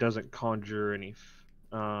conjure any.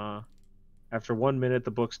 After 1 minute, the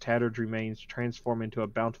book's tattered remains transform into a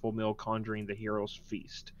bountiful meal, conjuring the hero's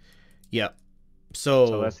feast. Yep.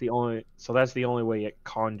 So that's the only way it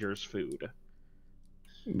conjures food.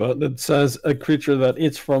 But it says a creature that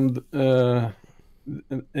eats from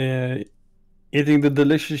eating the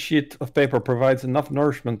delicious sheet of paper provides enough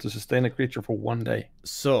nourishment to sustain a creature for 1 day.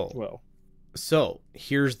 So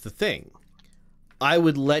here's the thing. I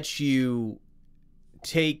would let you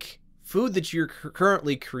take food that you're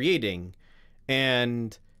currently creating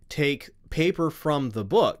and take paper from the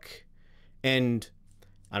book and,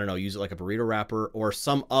 I don't know, use it like a burrito wrapper or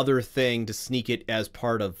some other thing to sneak it as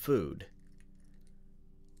part of food.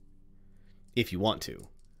 If you want to.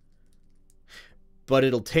 But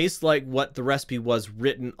it'll taste like what the recipe was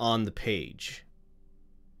written on the page.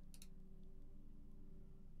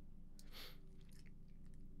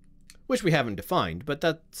 Which we haven't defined, but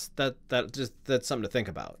that's something to think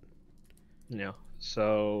about. Yeah.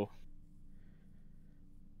 So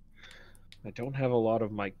I don't have a lot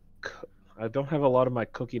of my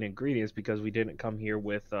cooking ingredients because we didn't come here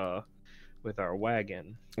with our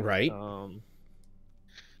wagon. Right.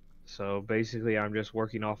 So basically, I'm just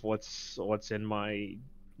working off what's in my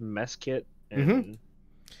mess kit and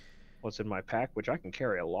what's in my pack, which I can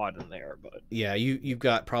carry a lot in there. But yeah, you've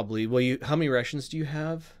got probably how many rations do you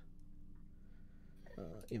have?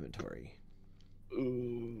 Inventory.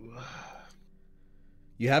 Ooh.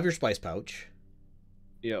 You have your spice pouch.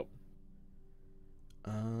 Yep.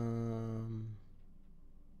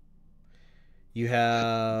 You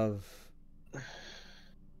have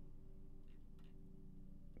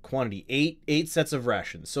quantity 8 sets of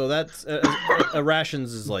rations. So that's a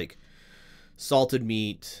rations is like salted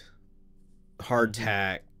meat,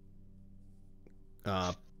 hardtack,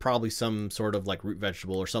 probably some sort of like root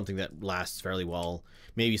vegetable or something that lasts fairly well.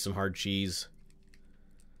 Maybe some hard cheese.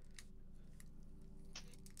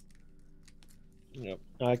 Yep.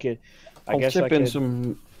 I'll chip in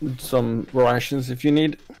some rations if you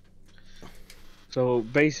need. So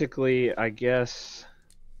basically, I guess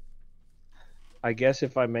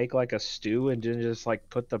if I make like a stew and then just like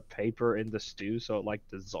put the paper in the stew so it like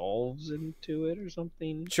dissolves into it or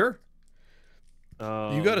something. Sure.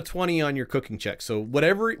 You got a 20 on your cooking check, so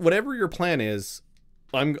whatever your plan is,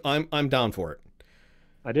 I'm down for it.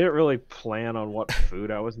 I didn't really plan on what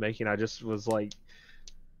food I was making. I just was like,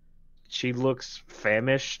 she looks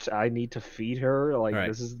famished. I need to feed her. Like, right.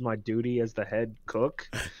 This is my duty as the head cook.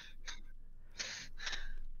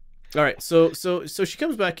 All right, so she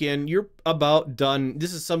comes back in. You're about done.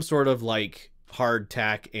 This is some sort of like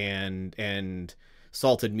hardtack and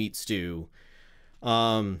salted meat stew.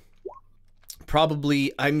 Probably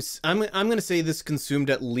I'm gonna say this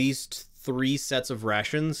consumed at least 3 sets of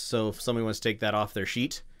rations. So if somebody wants to take that off their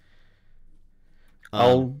sheet,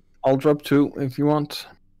 I'll drop 2 if you want,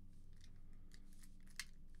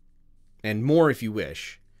 and more if you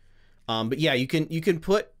wish. But yeah, you can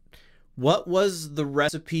put. What was the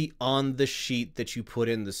recipe on the sheet that you put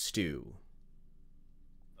in the stew?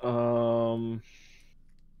 Dragon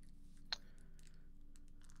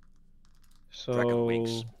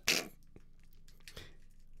wings.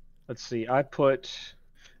 Let's see. I put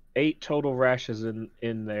 8 total rashes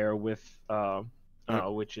in there with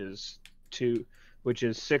which is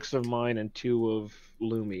 6 of mine and 2 of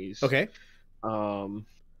Lumi's. Okay. Um,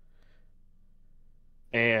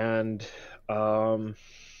 and I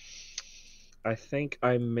think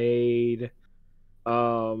I made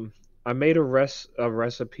a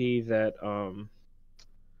recipe that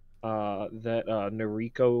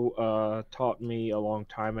Noriko taught me a long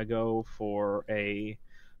time ago for the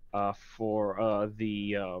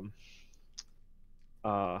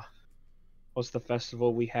uh what's the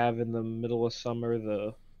festival we have in the middle of summer,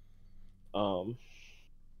 um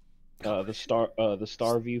the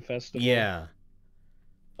Starview festival. Yeah.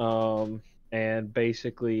 And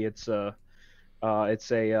basically it's a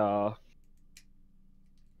it's a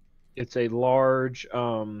large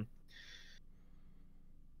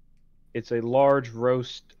it's a large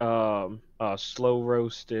roast slow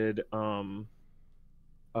roasted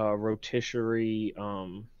rotisserie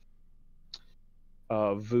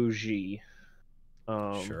Vuji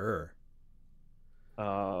Sure.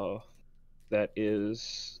 uh that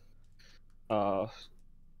is uh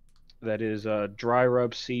dry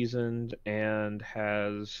rub seasoned and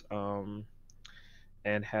has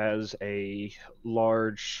a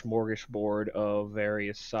large smorgasbord of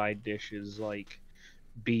various side dishes like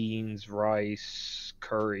beans, rice,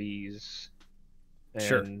 curries,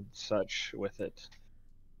 Sure. and such with it.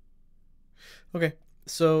 Okay.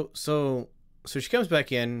 So she comes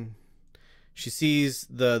back in. She sees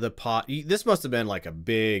the pot. This must have been like a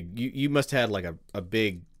big. You must have had like a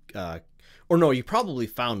big. Or no, you probably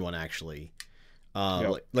found one actually.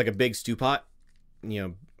 Yep. Like a big stew pot. You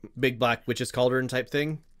know, big black witch's cauldron type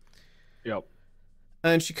thing. Yep.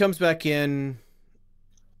 And she comes back in.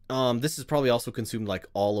 This is probably also consumed like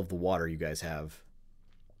all of the water you guys have.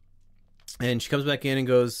 And she comes back in and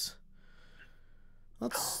goes,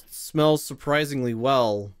 "That smells surprisingly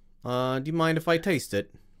well. Do you mind if I taste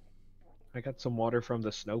it?" I got some water from the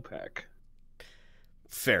snowpack.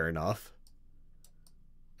 Fair enough.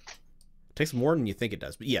 Takes more than you think it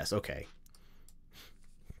does, but yes, okay.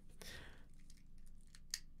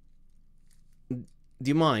 Do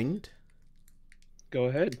you mind? Go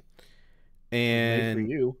ahead. Made for And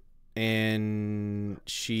you. and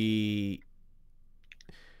she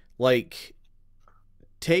like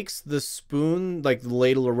takes the spoon, like the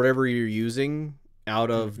ladle or whatever you're using, out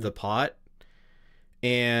of the pot,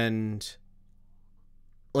 and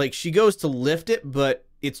like she goes to lift it, but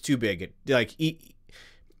it's too big.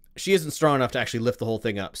 She isn't strong enough to actually lift the whole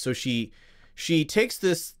thing up. So she takes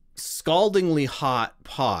this scaldingly hot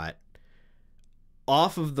pot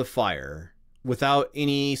off of the fire without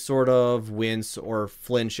any sort of wince or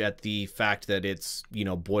flinch at the fact that it's,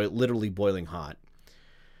 literally boiling hot.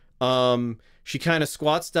 She kind of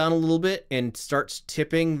squats down a little bit and starts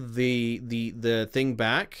tipping the thing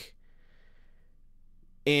back,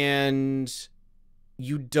 and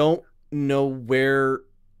you don't know where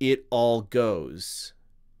it all goes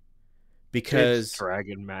because It's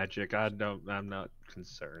dragon magic. I'm not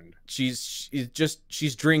concerned. she's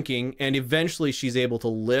drinking, and eventually she's able to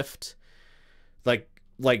lift,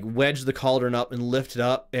 like wedge the cauldron up and lift it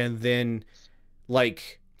up, and then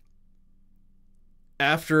like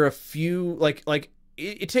after a few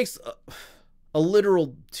it takes a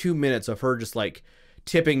literal 2 minutes of her just like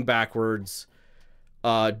tipping backwards.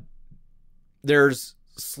 There's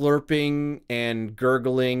slurping and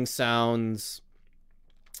gurgling sounds,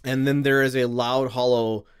 and then there is a loud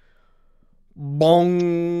hollow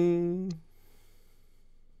bong,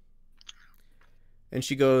 and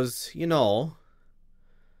she goes,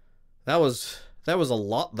 that was a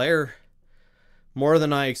lot there, more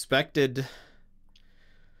than I expected.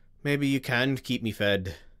 Maybe you can keep me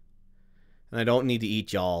fed, and I don't need to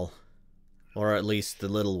eat y'all, or at least the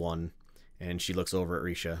little one. And she looks over at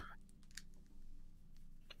Risha.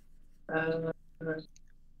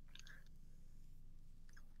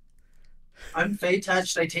 I'm Fey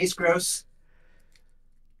touched. I taste gross.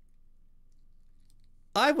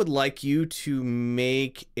 I would like you to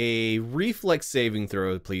make a reflex saving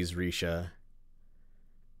throw, please, Risha.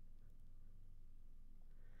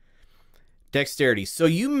 Dexterity. So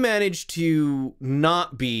you manage to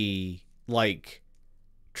not be, like,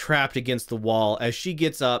 trapped against the wall as she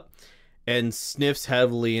gets up and sniffs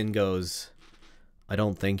heavily and goes, "I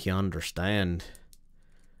don't think you understand.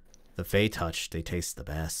 The Fey touch, they taste the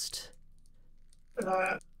best."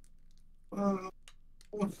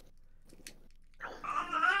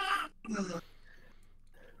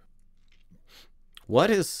 What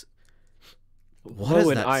is Low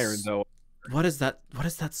in iron, though. What is that? What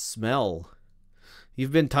is that smell?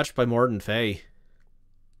 You've been touched by more than Fae.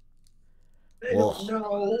 I don't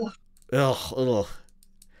know. Ugh.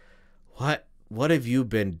 What have you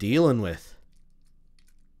been dealing with?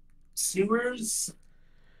 Sewers?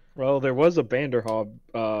 Well, there was a Banderhob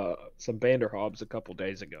some Vanderhobbs a couple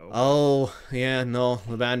days ago. Oh, yeah, no,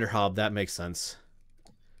 the Vanderhob, that makes sense.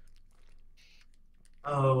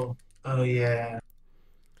 Oh, yeah.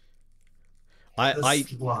 I The I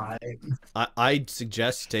slide. I'd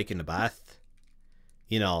suggest taking a bath.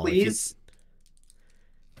 You know, if you, Please?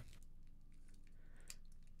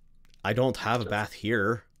 I don't have a bath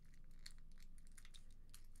here.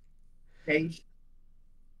 Hey, as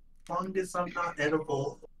long as I'm not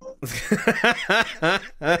edible. As long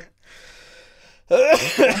as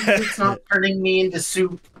it's not turning me into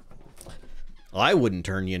soup. I wouldn't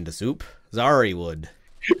turn you into soup. Zari would.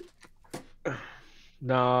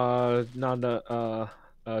 Nah,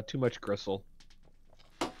 too much gristle.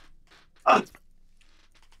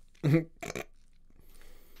 It's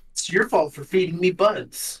your fault for feeding me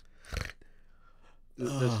bugs.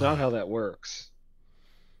 That's not how that works.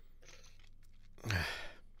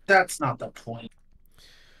 That's not the point.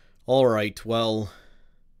 All right, well,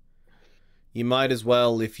 you might as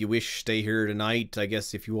well, if you wish, stay here tonight. I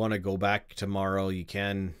guess if you want to go back tomorrow, you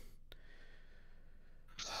can.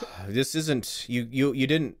 This isn't you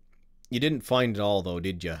didn't find it all though,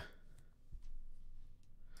 did you?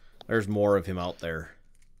 There's more of him out there.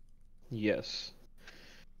 Yes.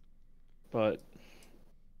 But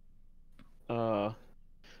our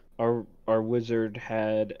wizard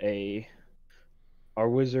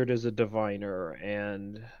is a diviner,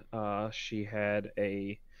 and she had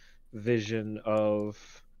a vision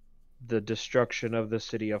of the destruction of the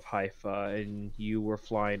city of Haifa, and you were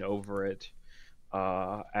flying over it,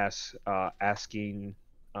 asking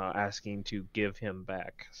to give him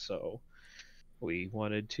back. So we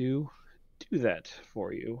wanted to do that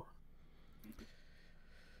for you.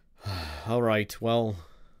 All right, well,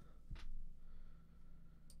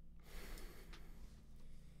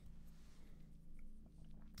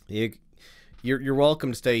 you're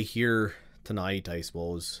welcome to stay here tonight, I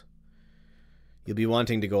suppose. You'll be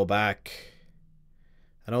wanting to go back.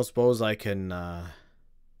 I don't suppose I can,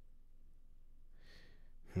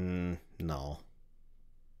 no.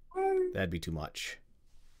 That'd be too much.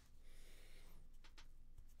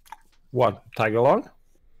 What? Tag along?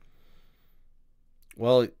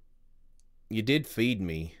 Well, you did feed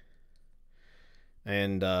me.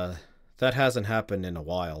 And, that hasn't happened in a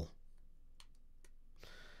while.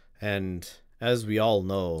 And, as we all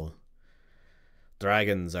know,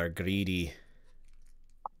 dragons are greedy.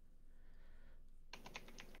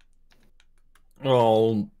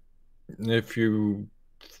 Well, if you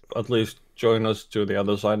at least join us to the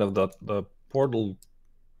other side of the portal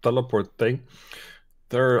teleport thing,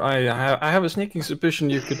 I have a sneaking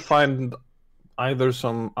suspicion you could find either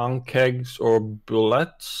some ankegs or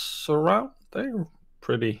bullets around. They're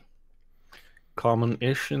pretty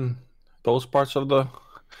common-ish in those parts of the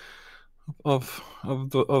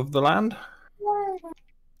land.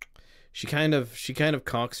 She kind of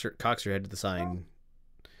cocks her head to the side.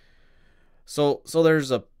 So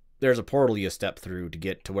there's a portal you step through to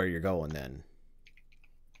get to where you're going then.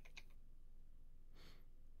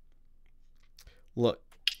 Look.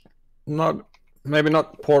 Maybe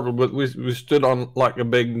not portal, but we stood on like a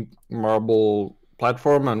big marble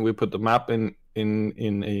platform and we put the map in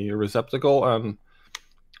a receptacle, and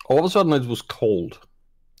all of a sudden it was cold.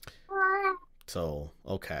 So,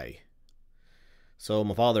 okay. So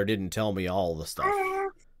my father didn't tell me all the stuff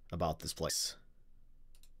about this place.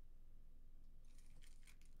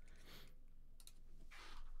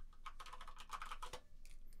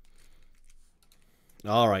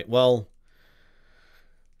 All right, well,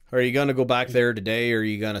 are you going to go back there today, or are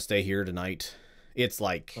you going to stay here tonight? It's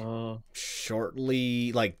like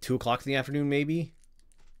shortly, like 2 o'clock in the afternoon, maybe?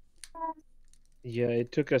 Yeah,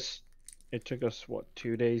 it took us what,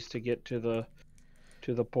 2 days to get to the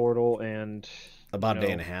portal, and about a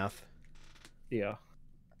day and a half. Yeah.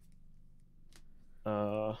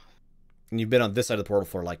 And you've been on this side of the portal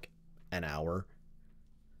for like an hour.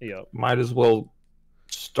 Yeah. Might as well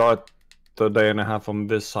start the day and a half on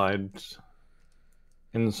this side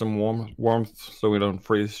in some warmth so we don't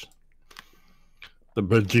freeze the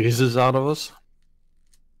bejesus out of us.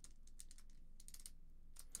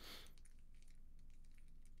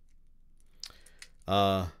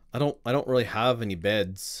 I don't really have any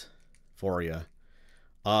beds for you.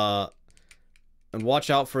 And watch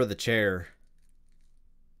out for the chair.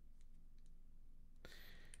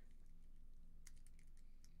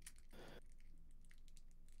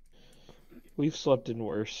 We've slept in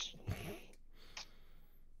worse.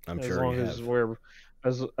 I'm sure you have.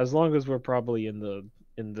 As long as we're probably in the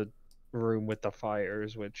room with the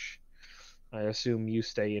fires, which I assume you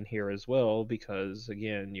stay in here as well, because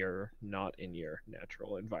again, you're not in your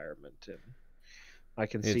natural environment, and I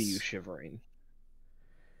can see you shivering.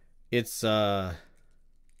 It's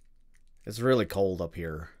really cold up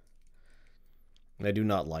here. I do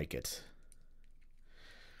not like it.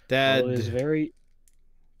 Dad, Well, it is very.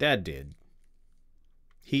 Dad did.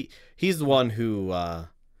 He's the one who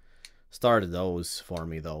started those for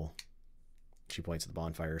me, though. She points at the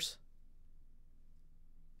bonfires.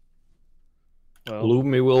 Well,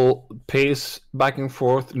 Lumi will pace back and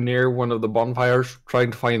forth near one of the bonfires, trying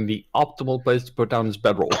to find the optimal place to put down his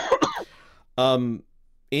bedroll.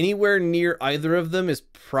 Anywhere near either of them is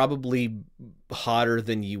probably hotter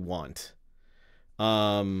than you want.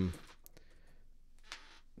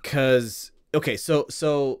 Cause okay,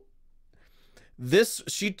 so this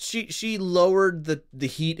she lowered the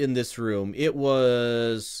heat in this room. It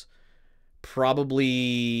was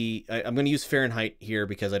probably I'm going to use Fahrenheit here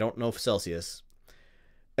because I don't know if Celsius.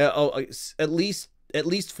 At least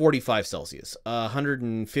 45 Celsius.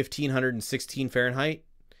 115, 116 Fahrenheit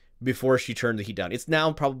before she turned the heat down. It's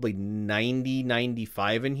now probably 90,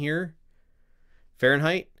 95 in here.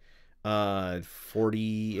 Fahrenheit.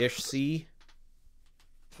 40-ish C.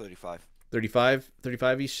 35.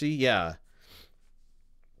 35-ish C, yeah.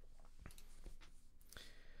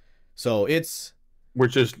 So it's...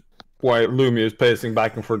 Which is why Lumi is pacing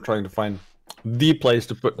back and forth trying to find the place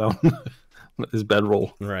to put down his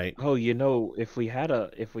bedroll. Right. oh, you know, if we had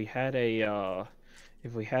a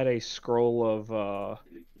scroll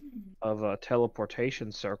of a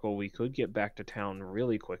teleportation circle, we could get back to town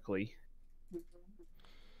really quickly.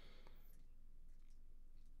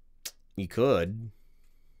 You could.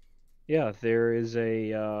 Yeah, there's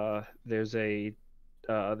a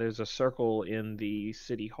circle in the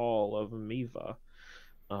city hall of Miva.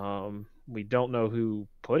 We don't know who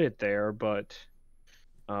put it there, but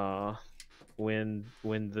when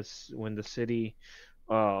the city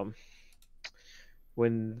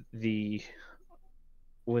when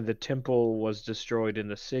the temple was destroyed in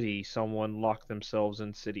the city, someone locked themselves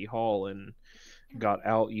in City Hall and got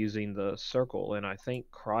out using the circle, and I think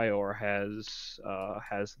Cryor has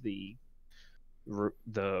the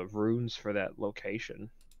runes for that location.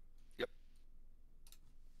 Yep.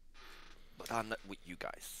 But I'm not with you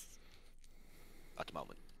guys at the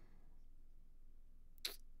moment.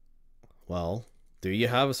 Well, do you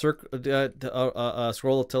have a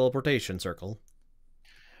scroll of teleportation circle?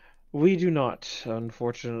 We do not.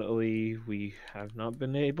 Unfortunately, we have not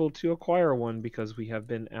been able to acquire one because we have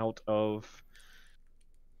been out of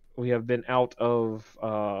a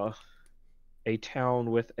town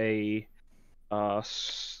with a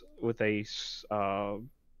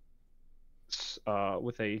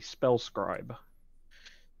spell scribe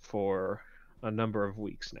for a number of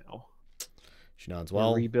weeks now. She nods. We're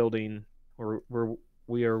Well, rebuilding.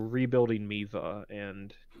 We are rebuilding Miva,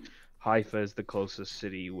 and Haifa is the closest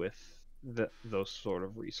city with those sort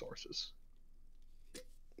of resources.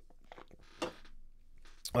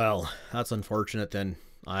 well, that's unfortunate then.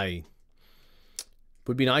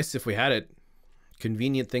 Would be nice if we had it.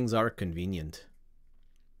 Convenient things are convenient.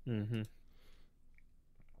 Mm-hmm.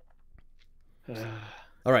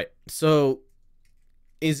 All right. So,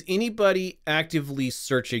 is anybody actively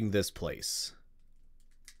searching this place?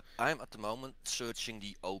 I'm at the moment searching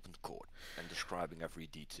the open court and describing every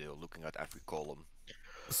detail, looking at every column.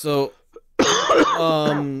 So,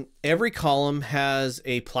 every column has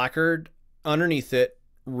a placard underneath it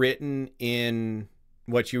written in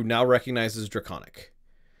what you now recognize as Draconic.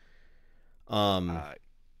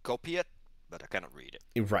 Copy it, but I cannot read it.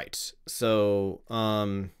 Right. So,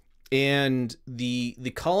 and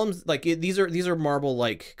the columns, like these are marble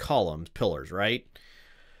like columns, pillars, right?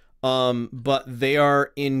 But they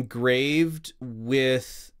are engraved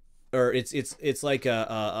with, or it's like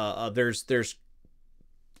there's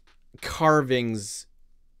carvings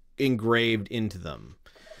engraved into them.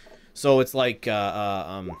 So it's like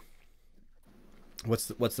what's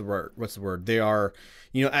the word? They are,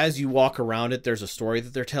 as you walk around it, there's a story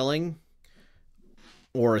that they're telling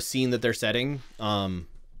or a scene that they're setting.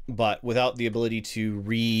 But without the ability to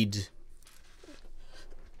read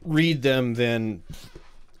them, then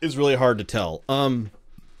it's really hard to tell.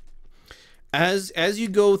 As you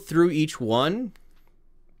go through each one,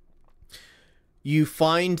 you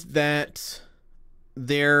find that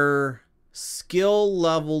their skill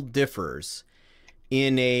level differs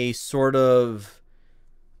in a sort of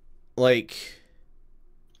like,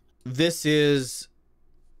 this is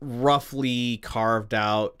roughly carved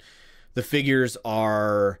out. The figures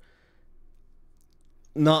are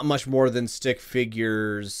not much more than stick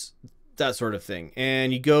figures, that sort of thing.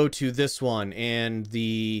 And you go to this one, and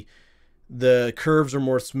the curves are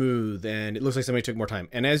more smooth, and it looks like somebody took more time.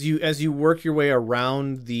 And as you work your way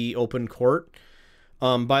around the open court,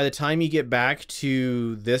 By the time you get back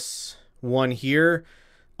to this one here,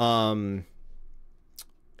 a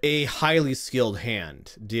highly skilled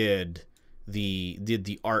hand did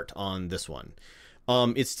the art on this one.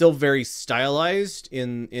 It's still very stylized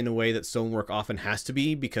in a way that stonework often has to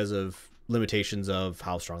be because of limitations of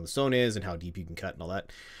how strong the stone is and how deep you can cut and all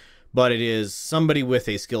that. But it is somebody with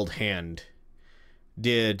a skilled hand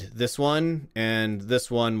did this one, and this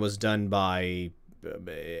one was done by,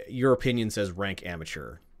 your opinion says, rank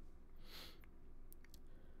amateur.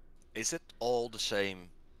 Is it all the same?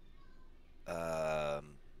 How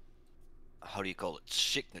do you call it?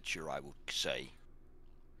 Signature, I would say.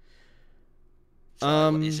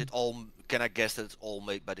 So is it all? Can I guess that it's all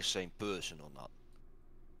made by the same person or not?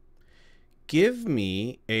 Give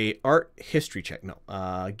me a art history check. No,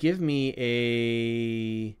 give me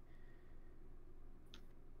a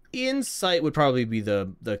insight would probably be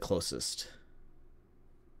the closest.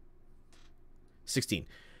 16.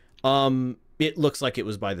 It looks like it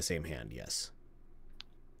was by the same hand. Yes.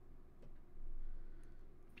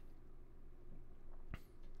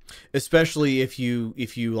 Especially if you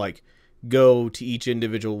like go to each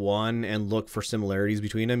individual one and look for similarities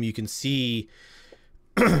between them, you can see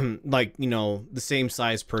like, you know, the same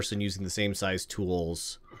size person using the same size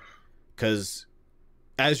tools, because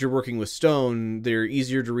as you're working with stone, they're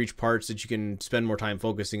easier to reach parts that you can spend more time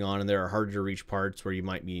focusing on, and there are harder to reach parts where you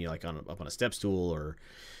might be like up on a step stool or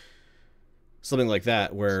something like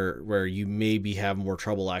that, where you maybe have more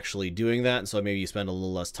trouble actually doing that, and so maybe you spend a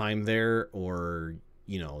little less time there, or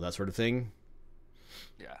you know, that sort of thing.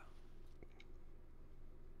 Yeah.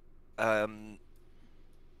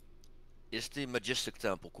 Is the Majestic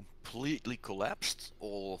Temple completely collapsed,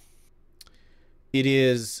 or? It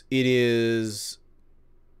is,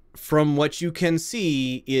 from what you can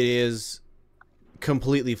see, it is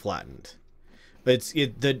completely flattened. But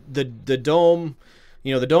the dome,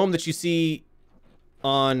 you know, the dome that you see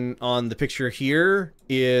on the picture here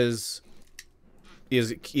is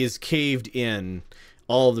caved in.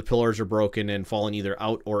 All of the pillars are broken and fallen either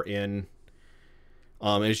out or in.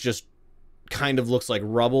 It's just kind of looks like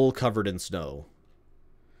rubble covered in snow.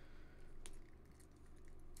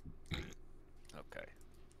 Okay.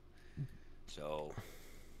 So,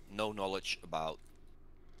 no knowledge about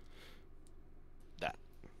that.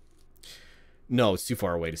 No, it's too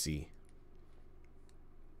far away to see.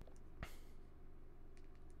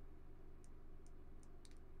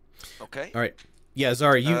 Okay. All right. Yeah,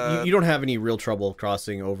 Zari, you don't have any real trouble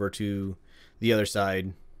crossing over to the other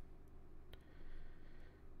side.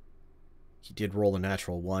 He did roll a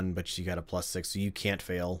natural 1, but you got a +6, so you can't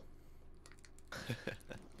fail.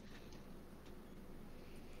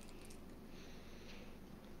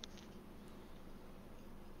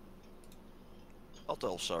 I'll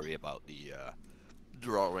tell sorry about the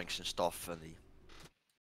drawings and stuff and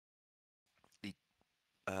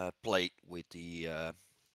the plate with the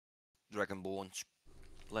Dragonborn's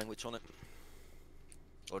language on it,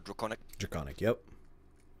 or Draconic. Draconic, yep.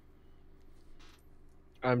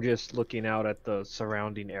 I'm just looking out at the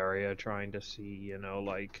surrounding area, trying to see, you know,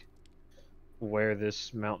 like where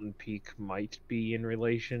this mountain peak might be in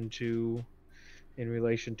relation to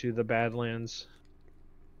the Badlands.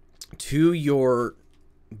 To your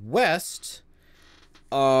west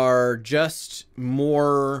are just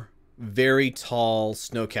more very tall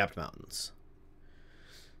snow-capped mountains.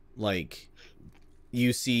 Like,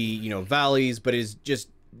 you see, you know, valleys, but it's just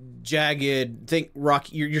jagged. Think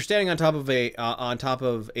rock. You're standing on top of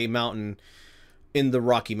a mountain in the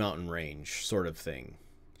Rocky Mountain range, sort of thing.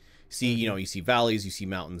 See, you know, you see valleys, you see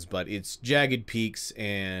mountains, but it's jagged peaks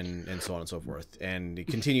and so on and so forth, and it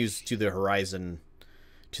continues to the horizon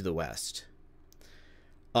to the west.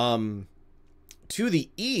 To the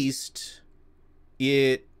east,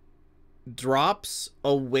 it drops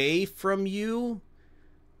away from you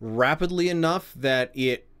rapidly enough that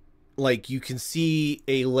it, like, you can see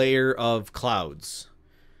a layer of clouds.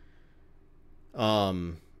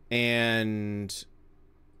 And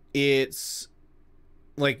it's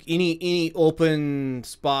like any open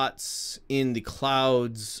spots in the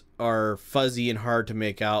clouds are fuzzy and hard to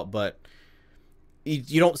make out, but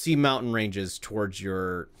you don't see mountain ranges towards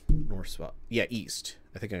your north spot. Yeah, east.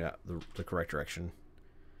 I think I got the correct direction.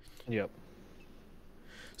 Yep.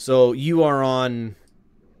 So you are on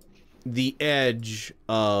the edge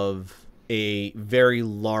of a very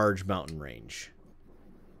large mountain range.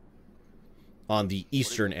 On the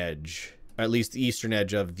eastern edge. At least the eastern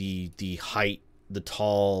edge of the height, the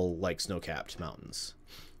tall, like, snow-capped mountains.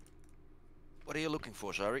 What are you looking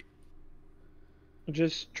for, Zari?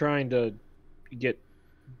 Just trying to get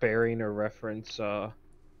bearing or reference.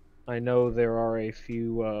 I know there are a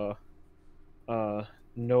few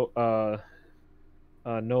no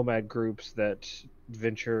nomad groups that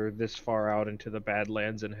venture this far out into the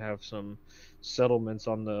Badlands and have some settlements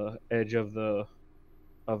on the edge of the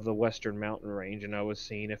western mountain range, and I was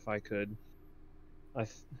seeing if I could.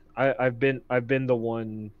 I've been the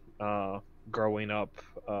one growing up.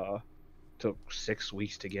 Took 6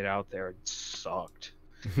 weeks to get out there. It sucked,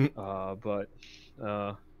 but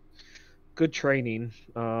good training.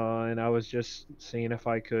 And I was just seeing if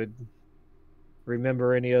I could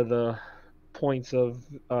remember any of the points of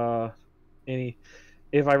any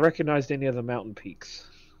if I recognized any of the mountain peaks.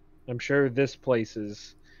 I'm sure this place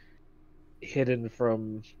is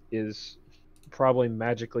probably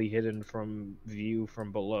magically hidden from view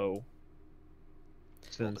from below.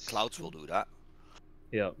 Well, the Since clouds will do that.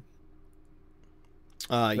 yeah,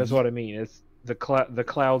 that's what I mean. It's the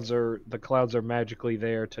clouds are magically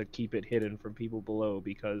there to keep it hidden from people below,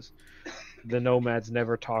 because the nomads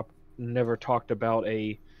never talked about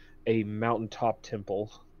a mountaintop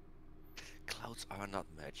temple. Clouds are not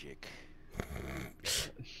magic.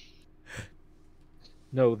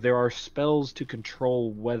 No, there are spells to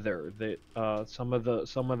control weather that some of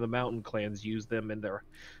the mountain clans use them in their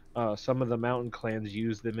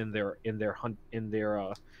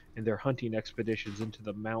hunting expeditions into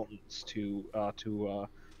the mountains to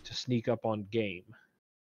sneak up on game.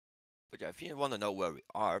 But yeah, if you want to know where we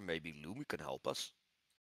are, maybe Lumi can help us.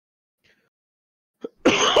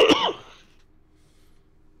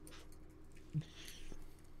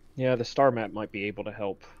 Yeah, the star map might be able to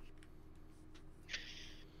help.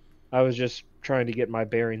 I was just trying to get my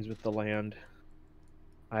bearings with the land.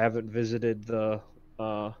 I haven't visited the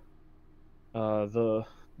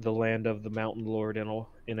land of the Mountain Lord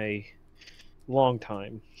in a long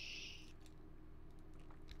time.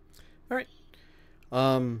 All right.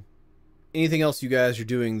 Anything else you guys are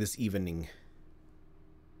doing this evening?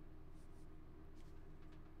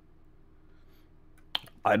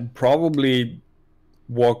 I'd probably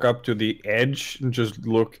walk up to the edge and just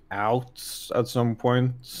look out at some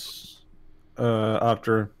point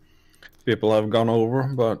after people have gone over,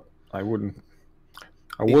 but I wouldn't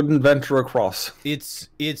venture across. It's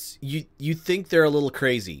you think they're a little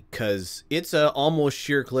crazy because it's a almost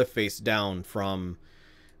sheer cliff face down from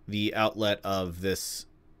the outlet of this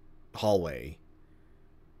hallway.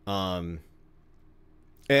 And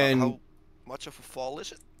How much of a fall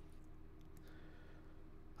is it?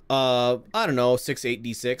 I don't know,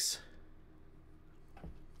 8d6.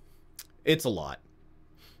 It's a lot.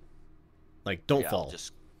 Like, don't fall. I'll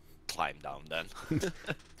just climb down then.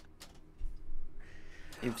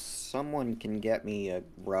 If someone can get me a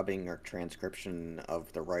rubbing or transcription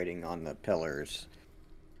of the writing on the pillars,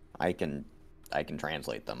 I can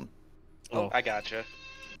translate them. Oh, I gotcha.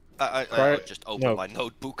 I'll just open my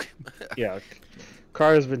notebook. Yeah,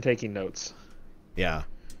 Kara's been taking notes. Yeah.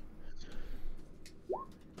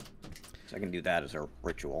 So I can do that as a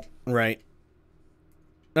ritual. Right.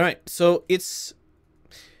 All right. So it's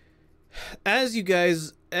as you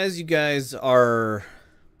guys are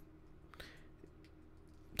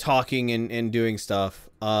talking and doing stuff,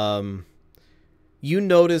 you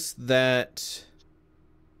notice that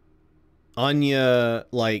Anya,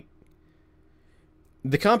 like,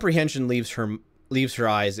 the comprehension leaves her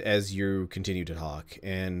eyes as you continue to talk,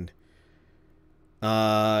 and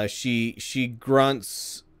she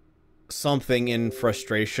grunts something in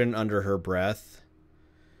frustration under her breath,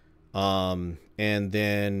 and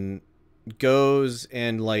then goes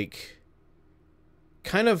and, like,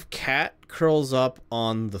 kind of cat curls up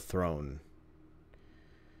on the throne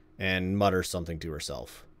and mutters something to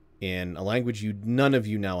herself in a language none of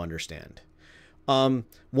you now understand.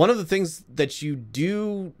 One of the things that you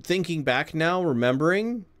do, thinking back now,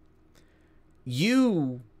 remembering,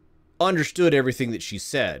 you understood everything that she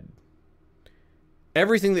said.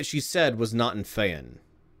 Everything that she said was not in Feyan.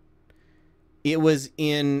 It was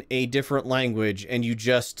in a different language, and you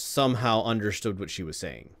just somehow understood what she was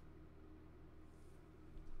saying.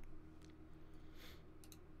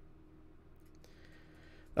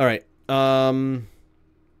 All right. I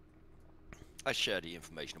share the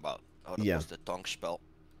information about how that was the tongue spell.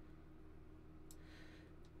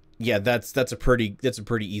 Yeah, that's a pretty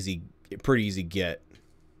easy get.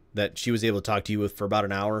 That she was able to talk to you with for about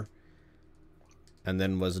an hour, and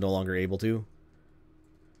then was no longer able to.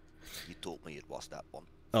 You told me it was that one.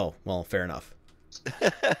 Oh, well, fair enough.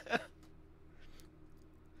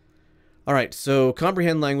 All right, so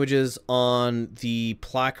comprehend languages on the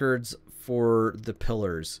placards for the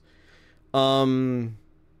pillars.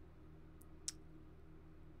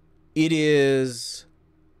 It is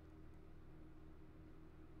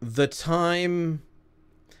the time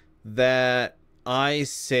that I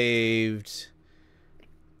saved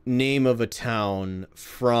name of a town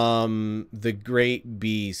from the great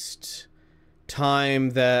beast. Time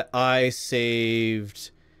that I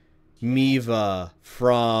saved Miva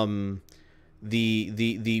from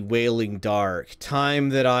the wailing dark. Time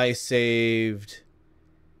that I saved.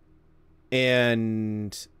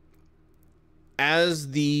 And as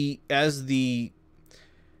you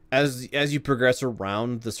progress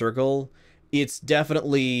around the circle, it's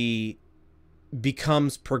definitely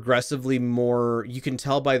becomes progressively more. You can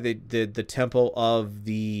tell by the tempo of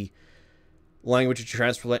the language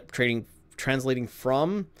you're translating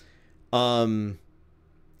from.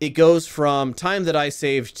 It goes from time that I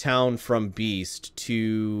saved town from beast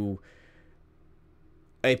to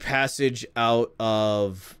a passage out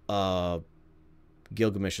of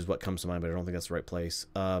Gilgamesh is what comes to mind, but I don't think that's the right place.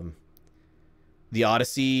 The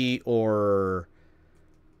Odyssey or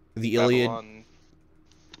the Iliad.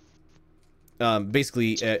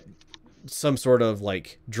 Basically, some sort of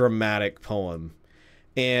like dramatic poem.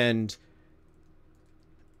 And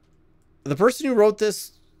the person who wrote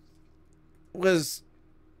this was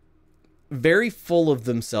very full of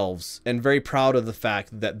themselves and very proud of the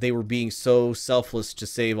fact that they were being so selfless to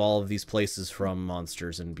save all of these places from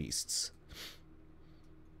monsters and beasts.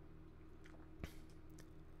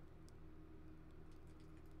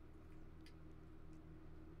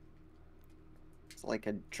 It's like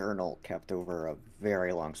a journal kept over a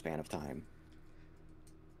very long span of time.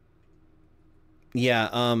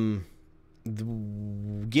 Yeah,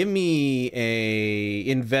 give me a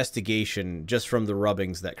investigation just from the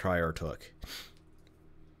rubbings that Cryer took.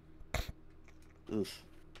 Oof.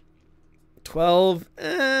 12,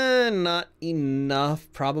 not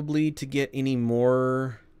enough probably to get any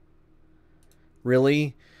more,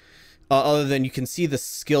 really. Other than you can see the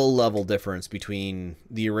skill level difference between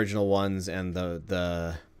the original ones and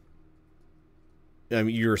the I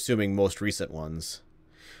mean, you're assuming most recent ones.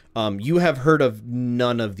 You have heard of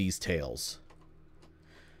none of these tales.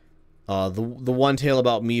 The one tale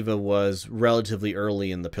about Miva was relatively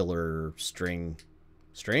early in the Pillar string.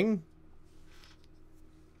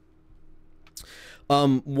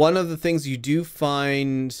 One of the things you do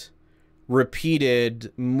find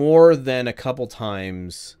repeated more than a couple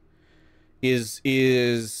times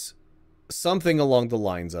is something along the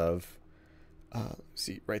lines of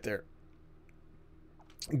see right there.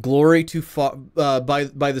 Glory to by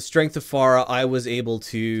the strength of Farah, I was able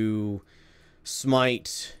to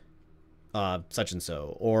smite such and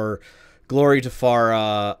so, or glory to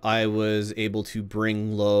Farah, I was able to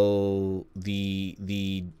bring low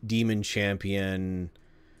the demon champion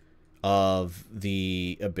of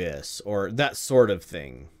the abyss, or that sort of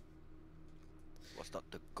thing. Was that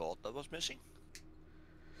the god that was missing?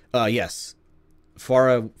 Yes.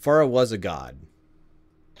 Farah was a god.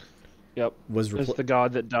 Yep. It's the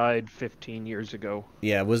god that died 15 years ago.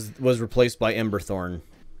 Yeah, was replaced by Emberthorn.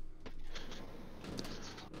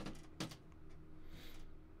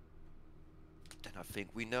 Then I think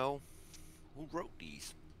we know who wrote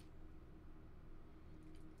these.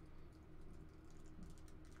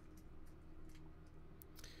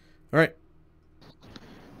 All right.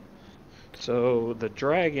 So the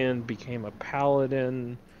dragon became a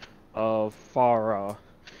paladin of Farah,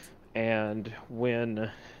 and when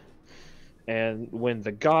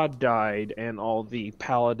the god died and all the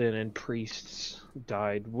paladin and priests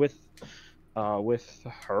died with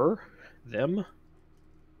them,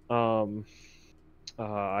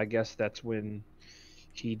 I guess that's when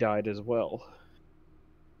he died as well.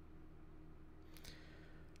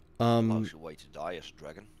 Likely way to die as a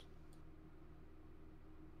dragon.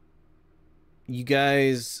 You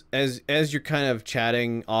guys, as you're kind of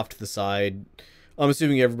chatting off to the side, I'm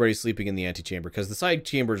assuming everybody's sleeping in the antechamber because the side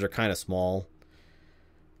chambers are kind of small.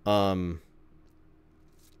 As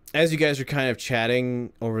you guys are kind of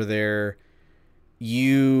chatting over there,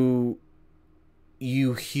 you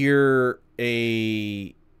hear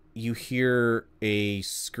a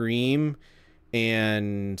scream,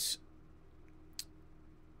 and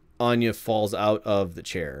Anya falls out of the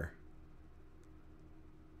chair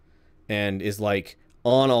and is like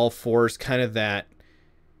on all fours, kind of that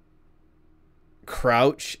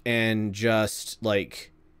crouch and just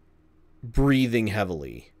like breathing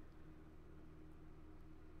heavily.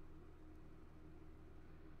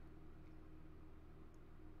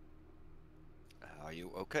 Are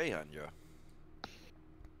you okay, Anya?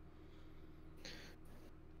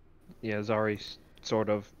 Yeah, Zari sort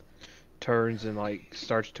of turns and like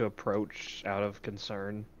starts to approach out of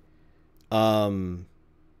concern.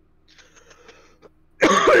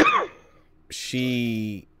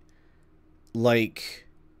 She like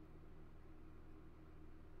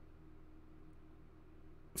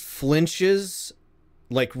flinches,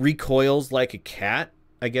 like recoils like a cat,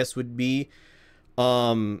 I guess would be,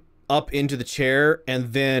 up into the chair,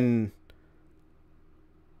 and then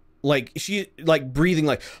like she like breathing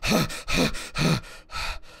like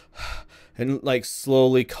and like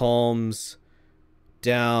slowly calms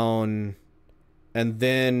down, and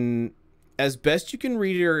then as best you can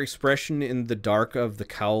read her expression in the dark of the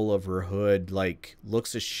cowl of her hood, like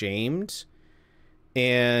looks ashamed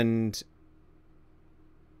and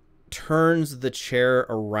turns the chair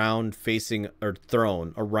around facing, or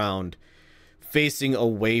thrown around facing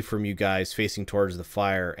away from you guys, facing towards the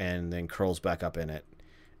fire, and then curls back up in it.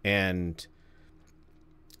 And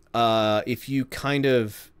if you kind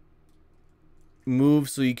of move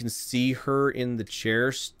so you can see her in the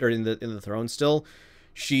chair, or in the throne still,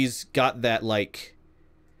 she's got that like,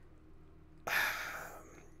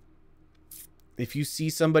 if you see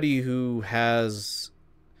somebody who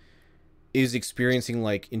is experiencing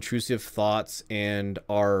like intrusive thoughts and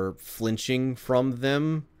are flinching from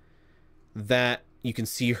them, that you can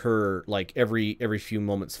see her like every few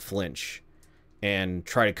moments flinch and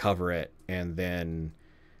try to cover it, and then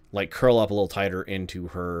like curl up a little tighter into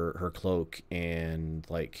her cloak, and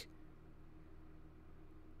like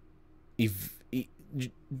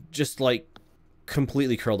just like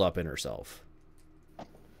completely curled up in herself.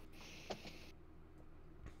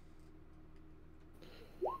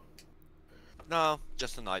 No,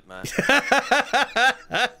 just a nightmare.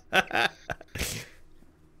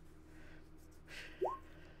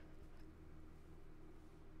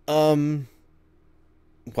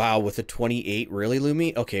 Wow, with a 28, really,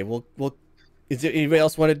 Lumi? Okay, well, is there anybody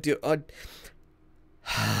else want to do?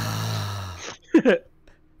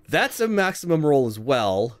 That's a maximum roll as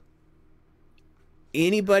well.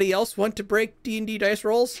 Anybody else want to break D&D dice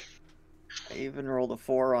rolls? I even rolled a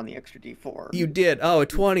 4 on the extra D4. You did. Oh, a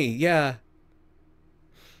 20. Yeah.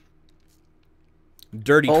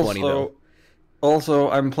 Dirty 20 though. Also,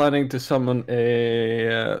 I'm planning to summon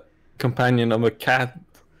a companion of a cat,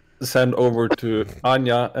 send over to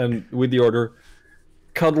Anya, and with the order,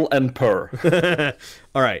 cuddle and purr.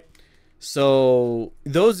 All right. So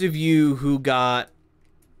those of you who got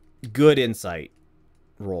good insight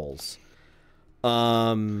rolls,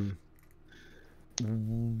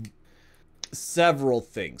 several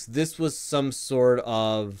things. This was some sort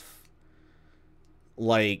of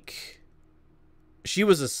like, she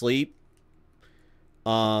was asleep.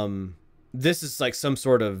 This is like some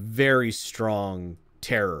sort of very strong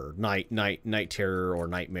terror, night terror or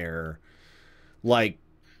nightmare. Like,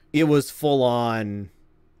 it was full on,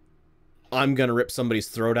 I'm gonna rip somebody's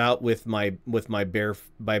throat out with my bare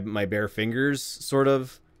fingers sort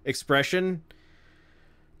of expression.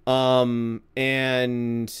 And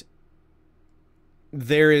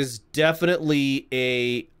there is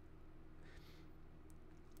definitely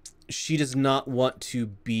she does not want to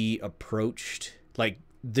be approached. Like,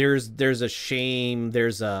 there's a shame,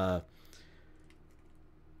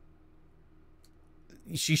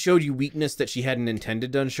 she showed you weakness that she hadn't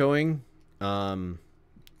intended on showing. Was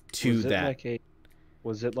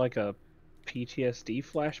it like a PTSD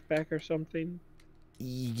flashback or something?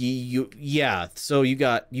 Yeah, so you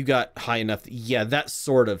got high enough, yeah, that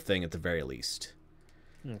sort of thing at the very least.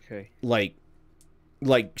 Okay. Like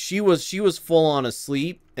she was full on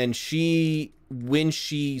asleep, and when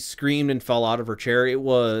she screamed and fell out of her chair, it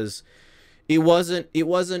wasn't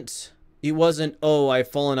oh,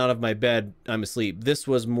 I've fallen out of my bed, I'm asleep. This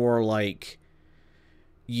was more like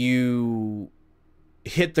you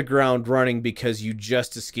hit the ground running because you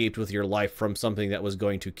just escaped with your life from something that was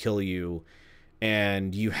going to kill you,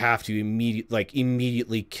 and you have to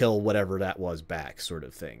immediately kill whatever that was back, sort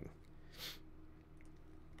of thing.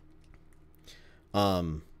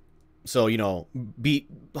 So, you know,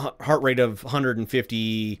 heart rate of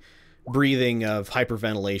 150, breathing of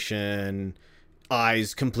hyperventilation,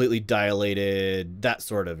 eyes completely dilated, that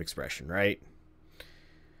sort of expression, right?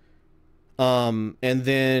 And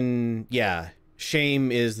then, yeah,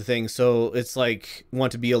 shame is the thing. So it's like,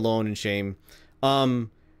 want to be alone and shame.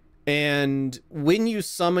 And when you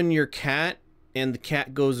summon your cat and the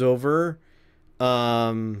cat goes over,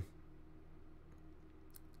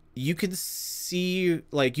 you can see,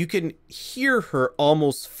 like, you can hear her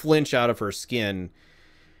almost flinch out of her skin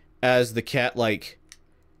as the cat, like,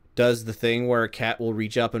 does the thing where a cat will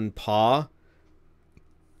reach up and paw.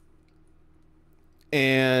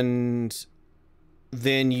 And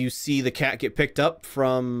then you see the cat get picked up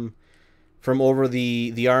from over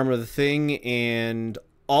the arm of the thing, and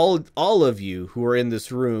all of you who are in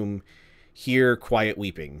this room hear quiet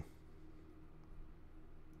weeping.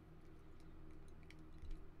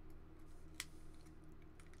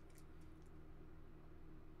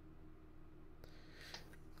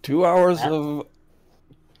 2 hours That- of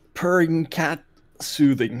purring cat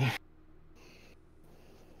soothing.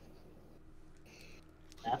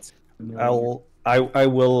 That's familiar. I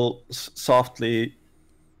will softly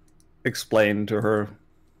explain to her.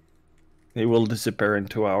 He will disappear in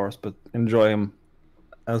 2 hours, but enjoy him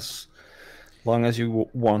as long as you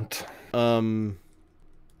want.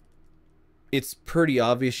 It's pretty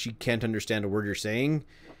obvious she can't understand a word you're saying,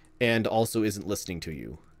 and also isn't listening to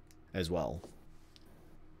you as well.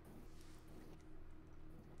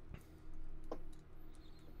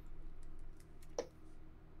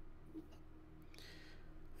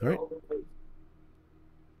 All right.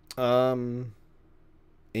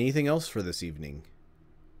 Anything else for this evening?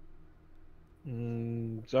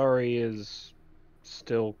 Zari is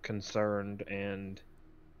still concerned and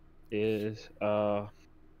is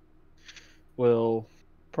will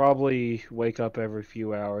probably wake up every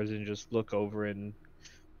few hours and just look over and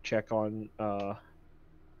check on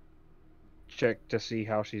check to see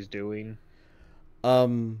how she's doing.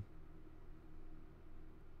 The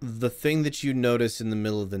thing that you notice in the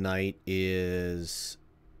middle of the night is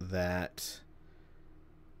that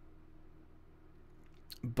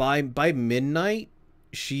by midnight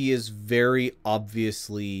she is very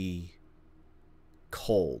obviously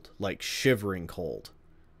cold, like shivering cold.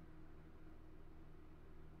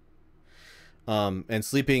 And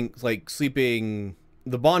sleeping,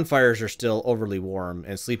 the bonfires are still overly warm,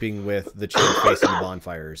 and sleeping with the chair facing the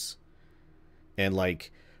bonfires. And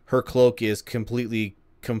like her cloak is completely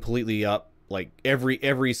up, like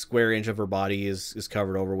every square inch of her body is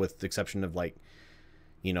covered over, with the exception of, like,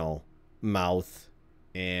 you know, mouth,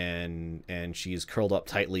 and she is curled up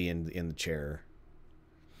tightly in the chair.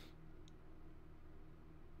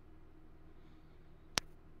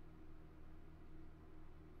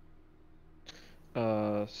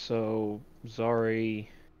 So Zari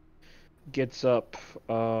gets up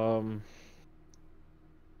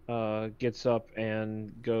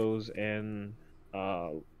and goes and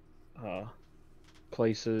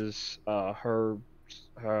places her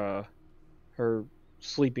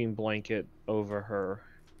sleeping blanket over her,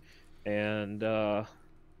 and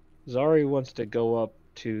Zari wants to go up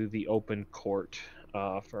to the open court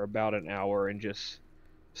for about an hour and just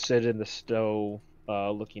sit in the snow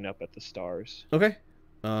looking up at the stars. Okay.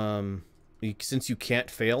 Since you can't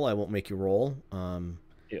fail, I won't make you roll.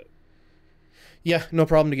 Yeah. Yeah, no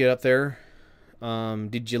problem to get up there.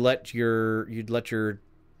 Did you let your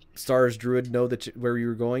stars druid know where you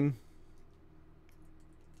were going?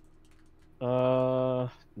 Nah.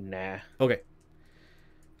 Okay.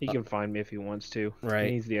 He can find me if he wants to. Right.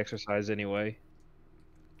 He needs the exercise anyway.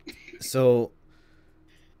 So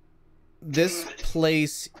this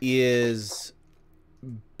place is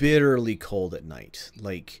bitterly cold at night.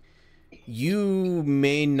 Like, you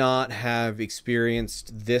may not have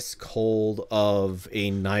experienced this cold of a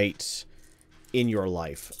night in your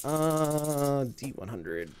life.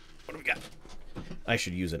 D100. What do we got? I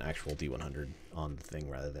should use an actual D100 on the thing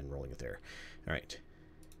rather than rolling it there. All right.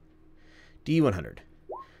 D100.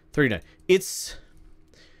 39. It's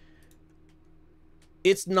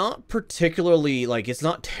not particularly, like, it's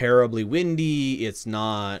not terribly windy. It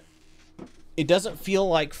doesn't feel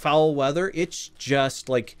like foul weather. It's just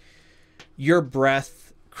like your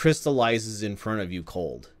breath crystallizes in front of you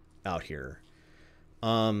cold out here.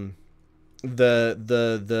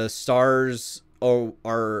 The stars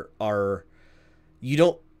are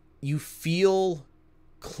you feel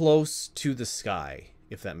close to the sky,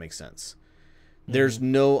 if that makes sense. There's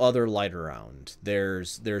no other light around.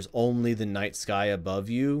 There's only the night sky above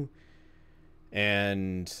you,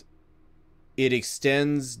 and it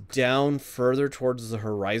extends down further towards the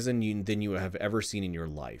horizon than you have ever seen in your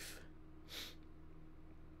life.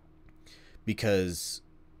 Because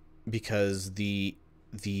the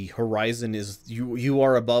horizon is, you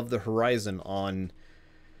are above the horizon on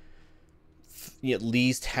at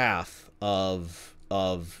least half of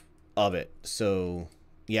it. So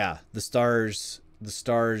yeah, the stars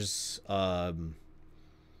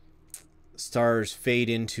fade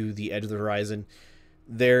into the edge of the horizon.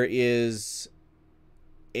 There is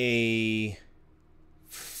a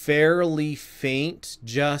fairly faint,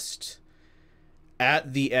 just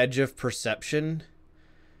at the edge of perception,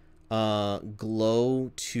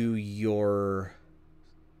 glow to your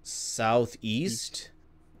southeast,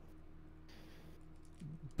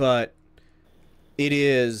 but it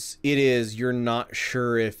is you're not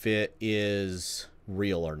sure if it is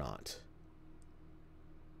real or not.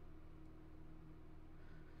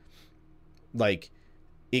 Like,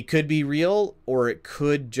 it could be real, or it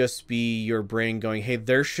could just be your brain going, hey,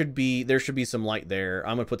 there should be some light there,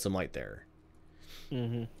 I'm gonna put some light there.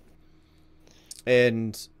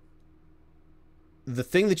 And the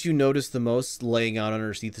thing that you notice the most laying out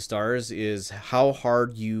underneath the stars is how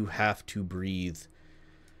hard you have to breathe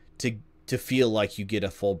to feel like you get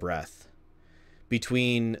a full breath.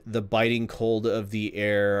 Between the biting cold of the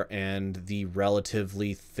air and the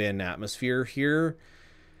relatively thin atmosphere here,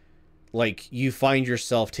 like, you find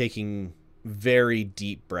yourself taking very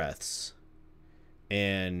deep breaths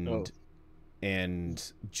and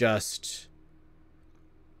just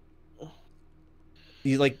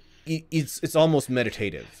you like it's almost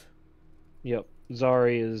meditative. Yep.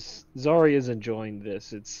 Zari is enjoying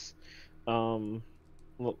this. It's like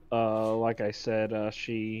I said,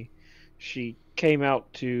 she came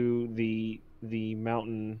out to the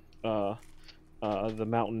mountain the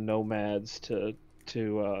mountain nomads to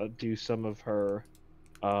do some of her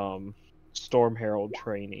Storm Herald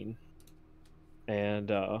training, and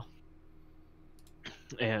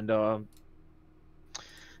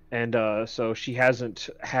and uh, so she hasn't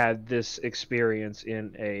had this experience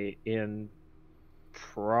in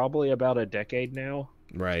probably about a decade now.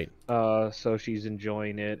 Right. So she's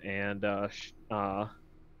enjoying it, and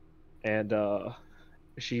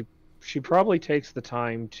she probably takes the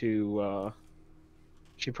time to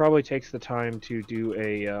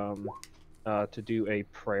do a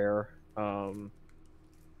prayer um,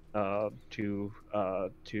 to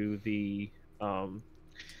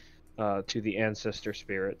the ancestor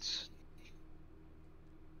spirits,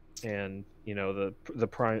 and the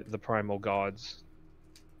primal gods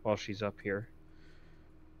while she's up here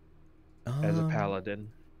as a paladin.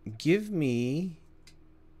 Give me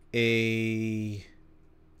a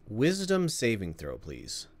wisdom saving throw,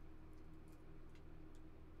 please.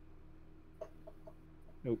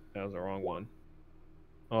 Nope, that was the wrong one.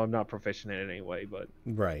 Oh, I'm not proficient in it anyway, but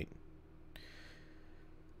Right.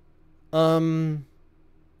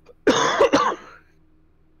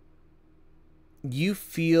 You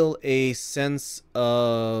feel a sense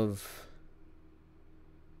of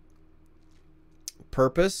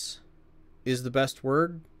purpose is the best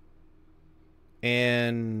word.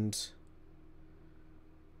 And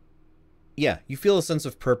yeah, you feel a sense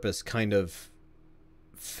of purpose kind of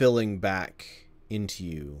filling back into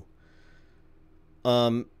you.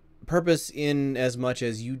 Purpose in as much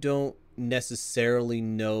as you don't necessarily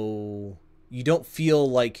know, you don't feel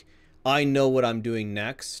like I know what I'm doing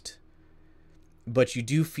next, but you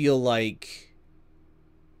do feel like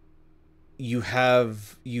you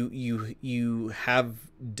have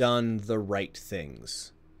done the right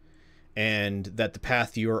things, and that the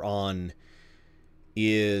path you're on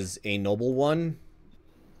is a noble one.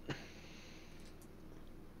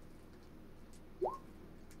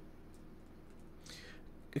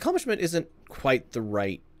 Accomplishment isn't quite the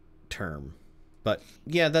right term, but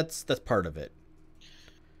yeah, that's part of it.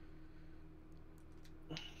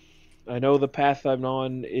 I know the path I'm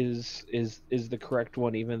on is the correct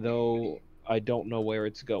one, even though I don't know where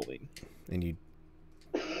it's going. And you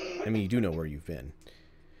do know where you've been.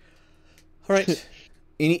 All right.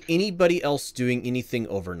 Anybody else doing anything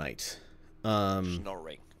overnight?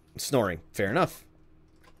 Snoring. Fair enough.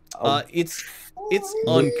 It's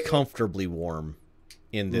uncomfortably warm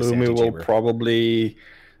in this Lumi will antechamber. probably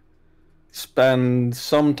spend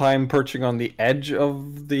some time perching on the edge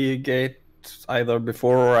of the gate, either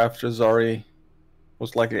before or after Zari,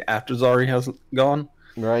 most likely after Zari has gone.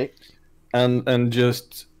 Right. And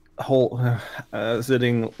just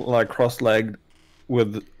sitting like cross-legged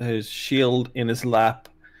with his shield in his lap,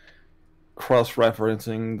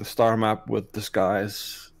 cross-referencing the star map with the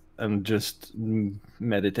skies, and just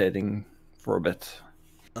meditating for a bit.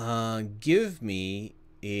 Give me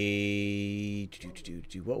a...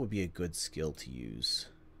 What would be a good skill to use?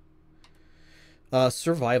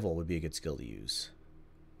 Survival would be a good skill to use.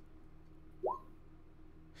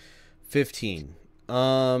 15.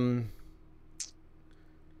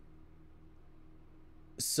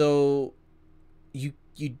 So you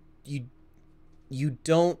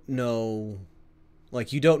don't know,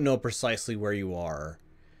 like, you don't know precisely where you are.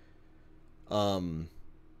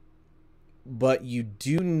 But you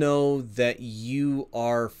do know that you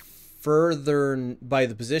are further by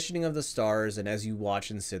the positioning of the stars, and as you watch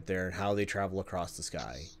and sit there and how they travel across the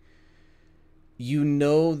sky, you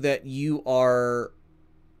know that you are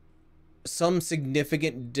some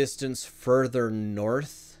significant distance further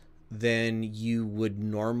north than you would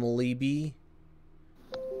normally be.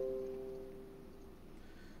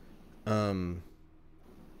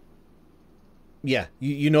 Yeah,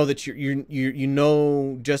 you know that you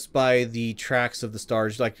know just by the tracks of the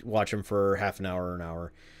stars, like watch them for half an hour or an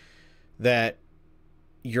hour, that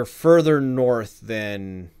you're further north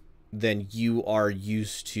than you are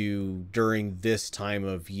used to during this time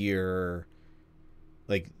of year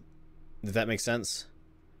Like, does that make sense?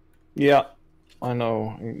 Yeah, I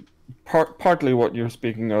know. Partly what you're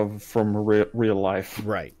speaking of from real life.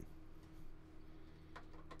 Right.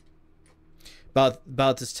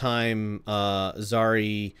 About this time,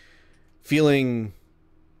 Zari,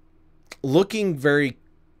 looking very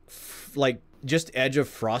like just edge of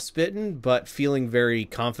frostbitten, but feeling very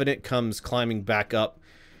confident, comes climbing back up,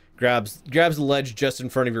 grabs the ledge just in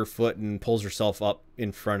front of your foot, and pulls herself up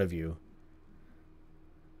in front of you.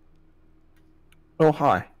 Oh,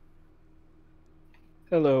 hi.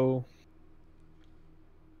 Hello.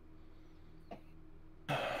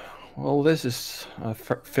 Well, this is a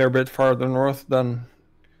fair bit farther north than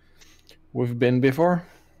we've been before.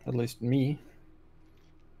 At least me.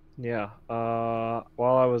 Yeah.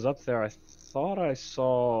 While I was up there, I thought I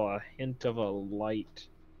saw a hint of a light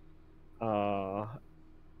uh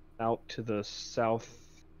out to the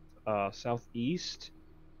southeast,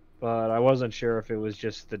 but I wasn't sure if it was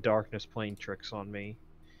just the darkness playing tricks on me.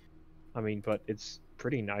 I mean, but it's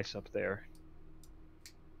pretty nice up there.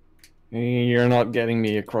 You're not getting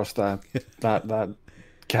me across that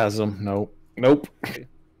chasm. Nope. Nope.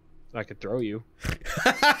 I could throw you.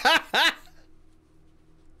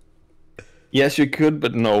 Yes, you could,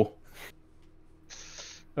 but no.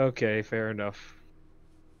 Okay, fair enough.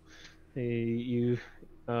 Hey, you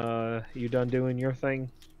done doing your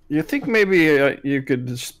thing? You think maybe you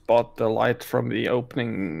could spot the light from the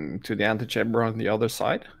opening to the antechamber on the other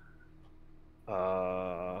side?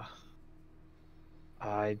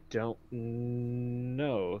 I don't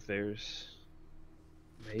know. There's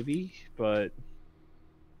maybe, but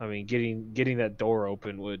I mean, getting that door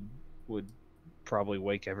open would probably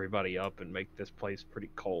wake everybody up and make this place pretty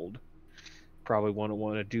cold. Probably wouldn't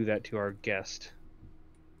want to do that to our guest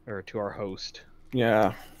or to our host.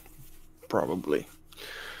 Yeah, probably.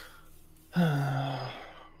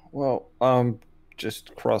 Well,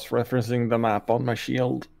 just cross-referencing the map on my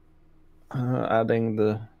shield, adding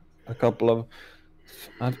a couple of.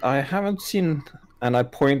 I haven't seen, and I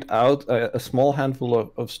point out a small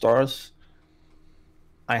handful of stars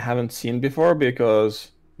I haven't seen before,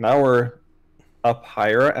 because now we're up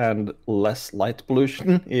higher and less light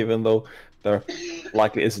pollution, even though there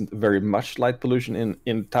likely isn't very much light pollution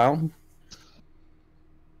in town.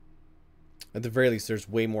 At the very least, there's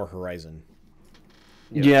way more horizon.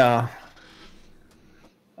 Yeah.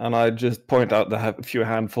 And I just point out a few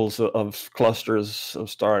handfuls of clusters of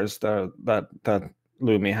stars that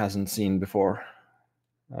Lumi hasn't seen before,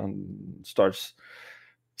 and starts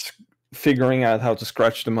figuring out how to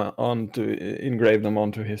scratch them engrave them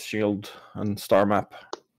onto his shield and star map.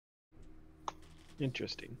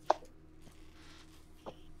 Interesting.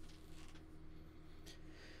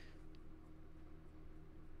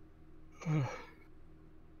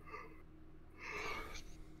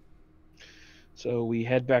 So we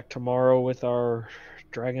head back tomorrow with our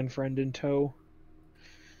dragon friend in tow.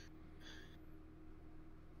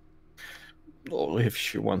 Well, if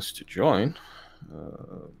she wants to join.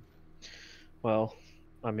 Well,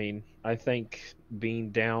 I mean, I think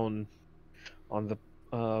being down on the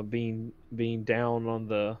being down on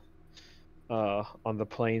the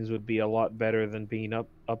plains would be a lot better than being up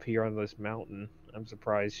here on this mountain. I'm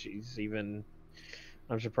surprised she's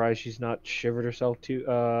not shivered herself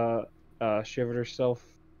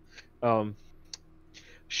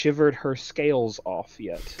shivered her scales off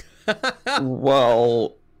yet.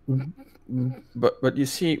 Well, but you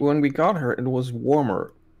see, when we got her, it was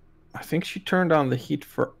warmer. I think she turned down the heat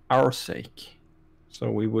for our sake,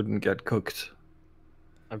 so we wouldn't get cooked.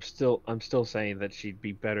 I'm still saying that she'd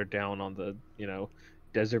be better down on the,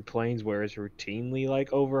 desert plains where it's routinely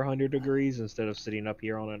like over 100 degrees instead of sitting up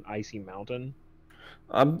here on an icy mountain.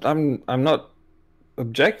 I'm not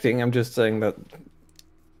objecting. I'm just saying that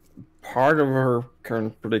part of her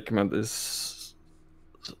current predicament is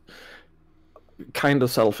kind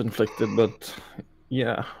of self-inflicted, but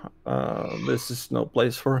yeah, this is no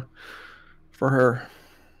place for her.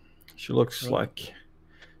 She looks like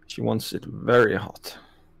she wants it very hot.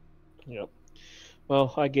 Yep.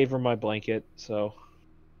 Well, I gave her my blanket, so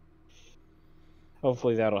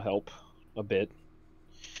hopefully that'll help a bit.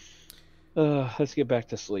 Let's get back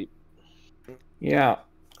to sleep. Yeah,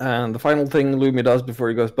 and the final thing Lumi does before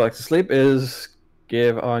he goes back to sleep is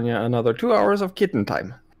give Anya another 2 hours of kitten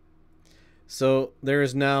time. So there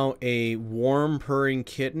is now a warm purring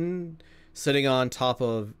kitten sitting on top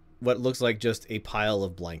of what looks like just a pile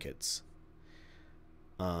of blankets.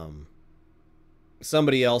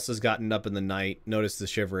 Somebody else has gotten up in the night, noticed the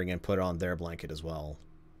shivering, and put on their blanket as well.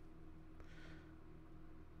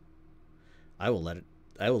 I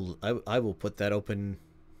will put that open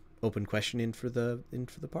question in for the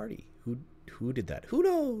party. Who Who did that? Who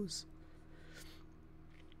knows?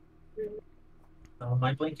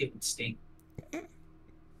 My blanket would stink.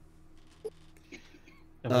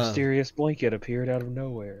 A mysterious blanket appeared out of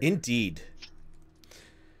nowhere. Indeed.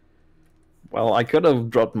 Well, I could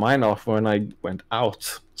have dropped mine off when I went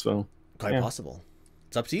out, so Quite possible.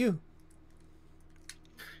 It's up to you.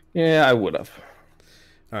 yeah, I would have.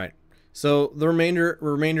 All right. So the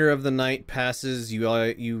remainder of the night passes.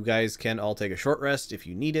 You guys can all take a short rest if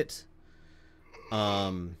you need it.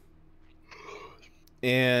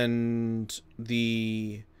 And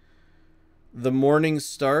the morning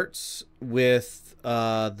starts with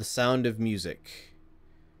the sound of music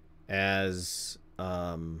as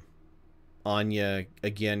Anya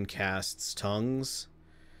again casts tongues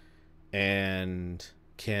and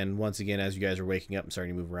can once again, as you guys are waking up and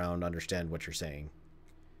starting to move around, understand what you're saying.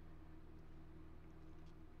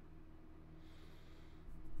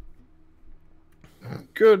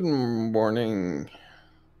 Good morning.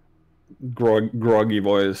 Groggy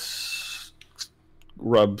voice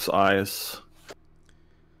rubs eyes.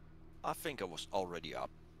 I think I was already up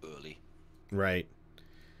early Right.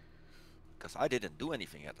 because I didn't do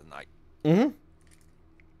anything at the night. Mm-hmm.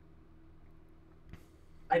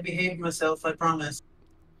 I behaved myself, I promise.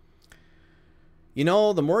 You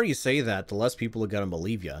know, the more you say that, the less people are gonna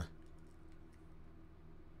believe you.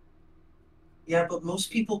 Yeah, but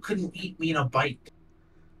most people couldn't eat me in a bite.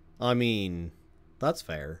 I mean, that's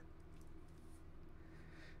fair.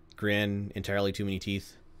 Grin, entirely too many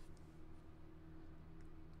teeth.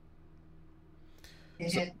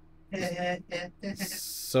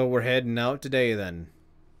 So we're heading out today then.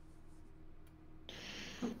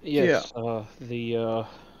 Yes, the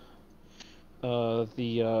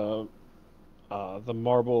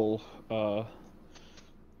marble,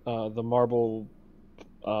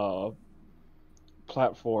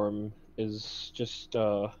 platform is just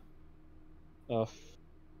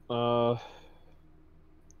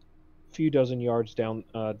few dozen yards down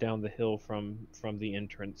the hill from the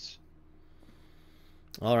entrance.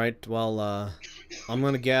 All right. Well, I'm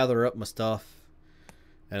gonna gather up my stuff,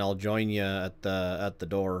 and I'll join you at the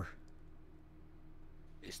door.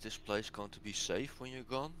 Is this place going to be safe when you're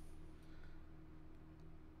gone?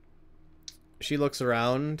 She looks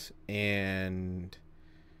around and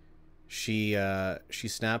she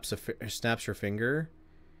snaps her finger,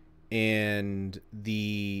 and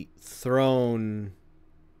the throne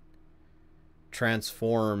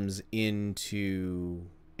transforms into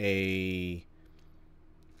a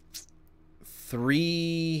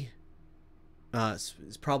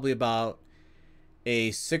it's probably about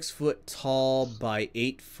a 6 foot tall by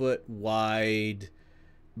 8 foot wide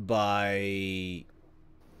by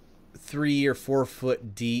 3 or 4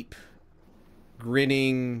 foot deep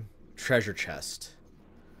grinning treasure chest.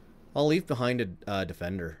 I'll leave behind a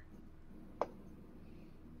defender.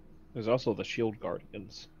 There's also the shield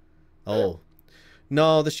guardians. Oh.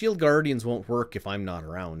 No, the shield guardians won't work if I'm not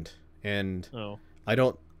around. And I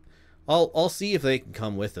don't... I'll see if they can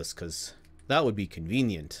come with us, because that would be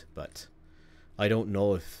convenient, but I don't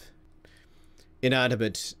know if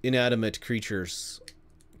inanimate creatures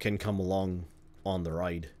can come along on the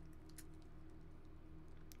ride.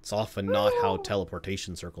 It's often not how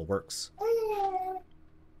teleportation circle works.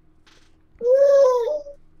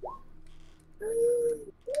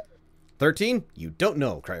 $13? You don't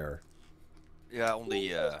know, Crier. Yeah, on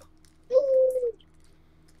the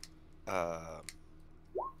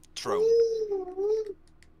throne.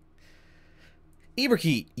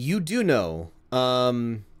 Iberkeet, you do know.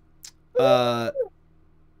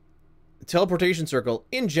 Teleportation circle,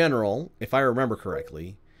 in general, if I remember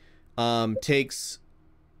correctly, takes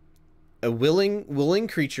a willing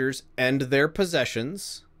creatures and their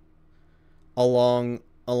possessions along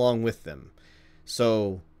with them.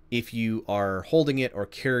 So if you are holding it or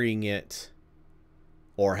carrying it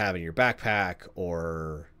or having your backpack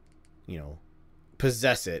or, you know,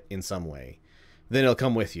 possess it in some way, then it'll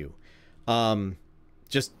come with you.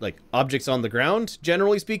 Just like objects on the ground,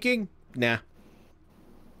 generally speaking, nah.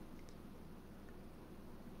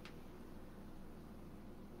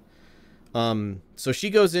 So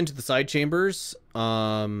she goes into the side chambers.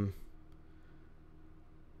 Can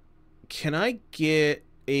I get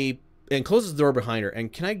and closes the door behind her,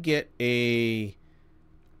 and can I get a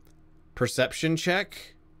perception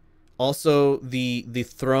check? Also, the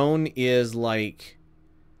throne is like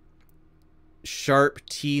sharp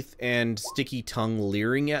teeth and sticky tongue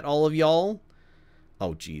leering at all of y'all.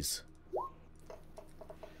 Oh, jeez.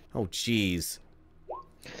 Oh, jeez.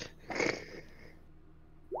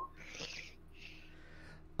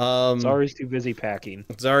 Zari's too busy packing.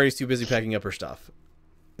 Zari's too busy packing up her stuff.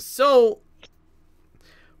 So,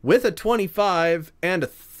 with a 25 and a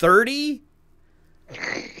 30.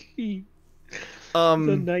 It's a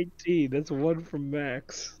 19. That's one from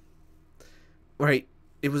Max. Right.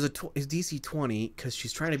 It was it's DC 20 because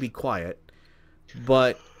she's trying to be quiet,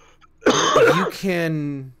 but you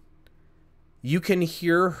can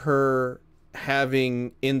hear her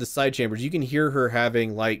having in the side chambers. You can hear her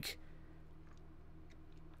having like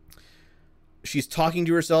she's talking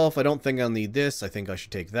to herself. I don't think I'll need this. I think I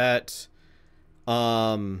should take that.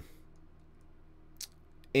 And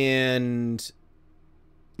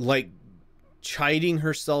like chiding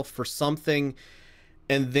herself for something,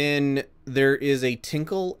 and then there is a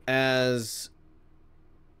tinkle as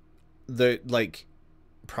the like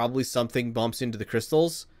probably something bumps into the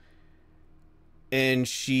crystals, and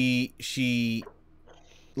she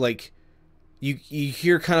like you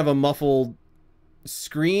hear kind of a muffled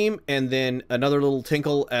scream, and then another little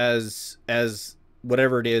tinkle as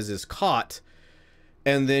whatever it is caught,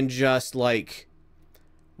 and then just like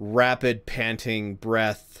rapid panting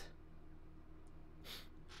breath,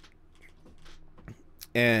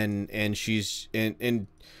 and she's and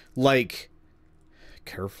like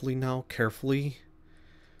carefully now, carefully.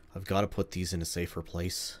 I've got to put these in a safer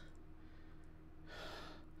place.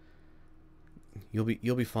 You'll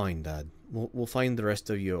be fine, Dad. We'll find the rest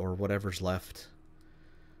of you or whatever's left,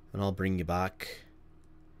 and I'll bring you back,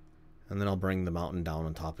 and then I'll bring the mountain down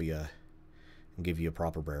on top of you and give you a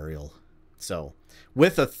proper burial. So,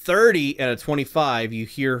 with a 30 and a 25, you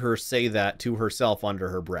hear her say that to herself under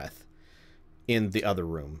her breath in the other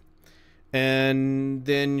room. And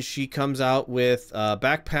then she comes out with a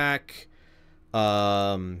backpack,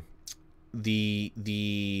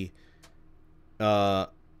 the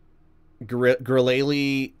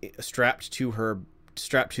Grillaley strapped to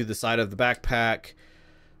the side of the backpack,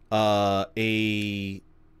 a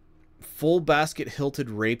full basket hilted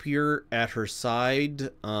rapier at her side.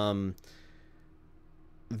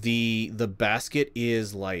 The basket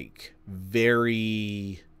is like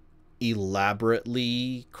very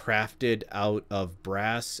elaborately crafted out of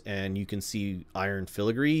brass, and you can see iron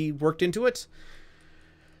filigree worked into it.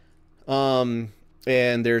 And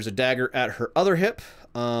there's a dagger at her other hip.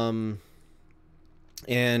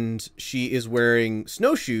 And she is wearing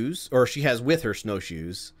snowshoes, or she has with her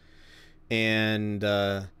snowshoes, and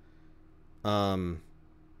yeah,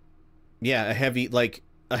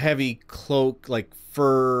 a heavy cloak, like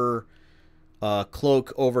fur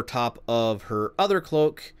cloak over top of her other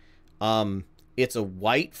cloak. It's a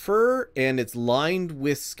white fur, and it's lined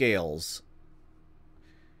with scales.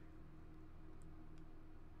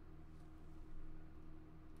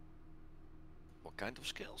 What kind of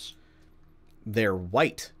scales? They're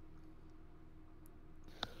white.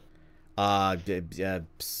 Remember,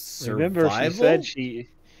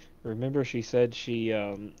 she said she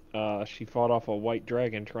fought off a white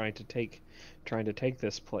dragon trying to take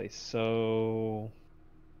this place. So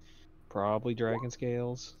probably dragon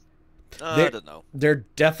scales. I don't know. They're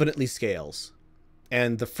definitely scales,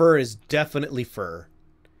 and the fur is definitely fur.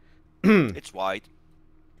 It's white.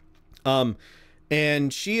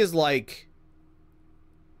 And she is like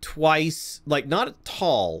twice, like not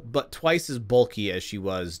tall, but twice as bulky as she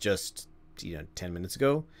was just 10 minutes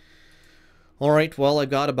ago. All right, well, I've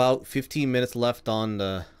got about 15 minutes left on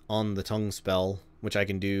the tongue spell, which I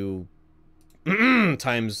can do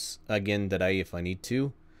times again today if I need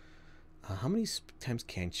to. How many times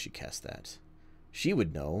can she cast that? She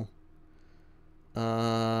would know.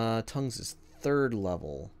 Tongues is 3rd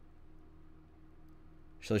level,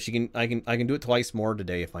 so I can do it twice more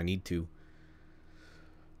today if I need to.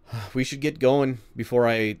 We should get going before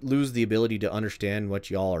I lose the ability to understand what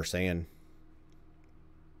y'all are saying.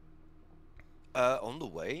 On the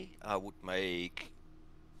way, I would make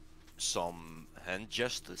some hand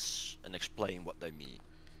gestures and explain what they mean.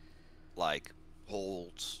 Like,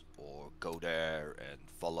 hold, or go there and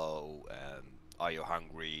follow, and are you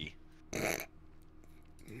hungry?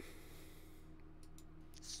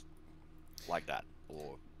 Like that.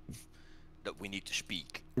 Or that we need to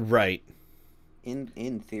speak. Right.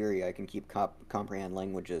 In theory, I can keep comprehend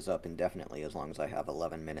languages up indefinitely as long as I have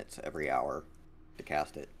 11 minutes every hour to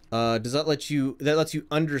cast it. Does that let you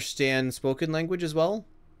understand spoken language as well?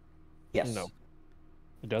 Yes. No.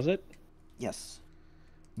 Does it? Yes.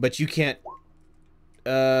 But you can't.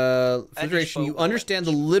 Federation, you understand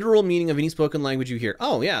the literal meaning of any spoken language you hear.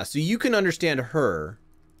 Oh yeah, so you can understand her.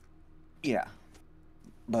 Yeah.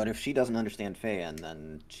 But if she doesn't understand Feyan,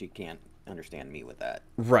 then she can't understand me with that.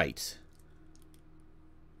 Right.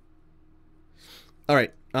 All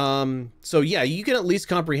right. So yeah, you can at least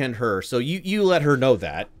comprehend her. So you let her know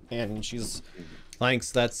that, and she's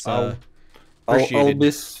thanks. That's I'll Appreciated.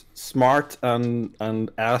 be smart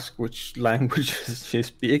and ask which languages she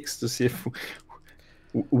speaks to see if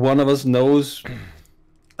one of us knows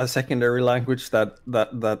a secondary language that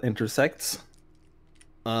intersects.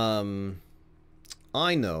 I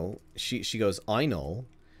know. She goes, I know.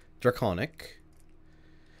 Draconic.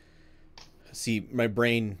 See, my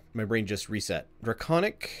brain just reset.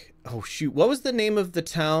 Draconic. Oh shoot. What was the name of the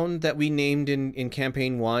town that we named in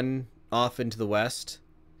campaign 1 off into the west?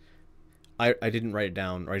 I didn't write it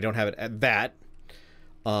down, or I don't have it at that.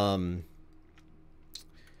 On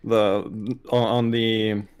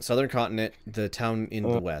the southern continent, the town in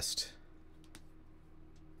the west.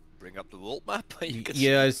 Bring up the world map. You can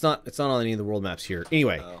Yeah, see. it's not on any of the world maps here.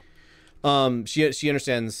 Anyway, Oh. she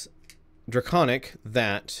understands Draconic,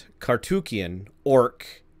 that Kartukian,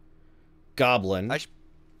 Orc, Goblin. I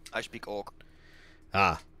speak Orc.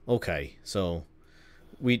 Ah, okay. So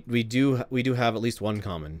we do have at least one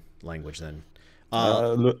common language then.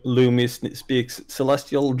 Lumi speaks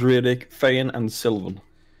Celestial, Druidic, Feyen, and Sylvan.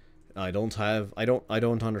 I don't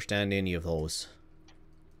understand any of those.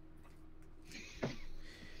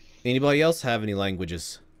 Anybody else have any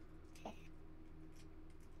languages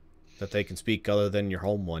that they can speak other than your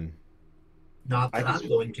home one? Not that I'm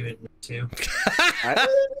going to admit to.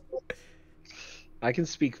 I can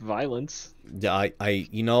speak violence. Yeah, I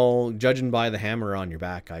judging by the hammer on your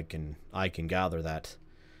back, I can gather that.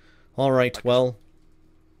 All right, well,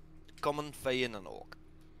 Common, Feyen, and Orc.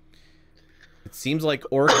 it seems like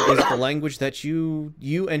Orc is the language that you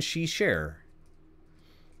and she share.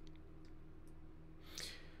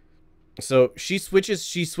 So she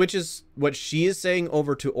switches what she is saying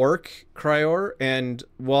over to Orc, Cryor, and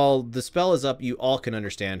while the spell is up, you all can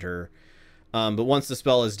understand her. But once the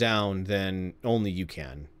spell is down, then only you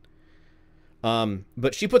can.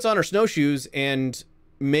 But she puts on her snowshoes and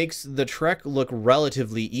makes the trek look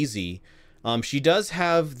relatively easy. She does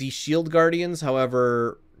have the shield guardians,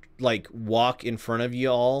 however, like walk in front of you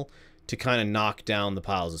all to kind of knock down the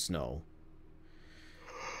piles of snow.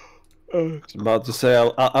 I was about to say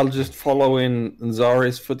I'll just follow in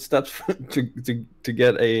Zari's footsteps to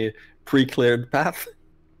get a pre-cleared path.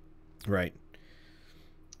 Right.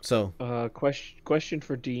 So, question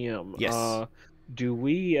for DM. Yes. Do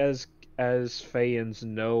we as Feyans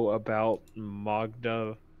know about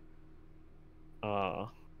Magda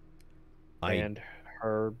and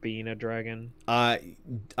her being a dragon? I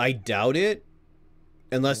doubt it,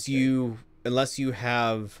 unless you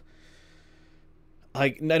have. I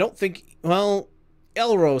don't think. Well,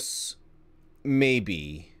 Elros,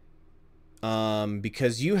 maybe,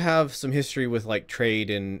 because you have some history with like trade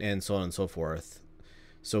and so on and so forth.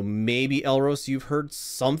 So maybe Elros, you've heard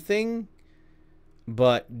something,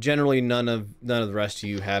 but generally none of the rest of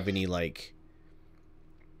you have any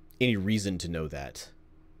reason to know that.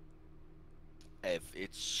 If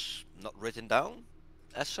it's not written down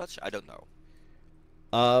as such, I don't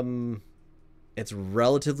know. It's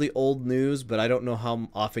relatively old news, but I don't know how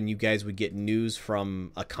often you guys would get news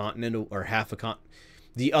from a continent or half a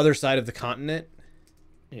the other side of the continent.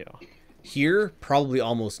 Yeah. Here, probably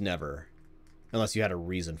almost never, unless you had a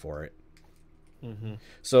reason for it. Mm-hmm.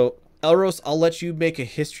 So, Elros, I'll let you make a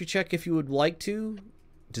history check if you would like to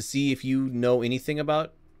see if you know anything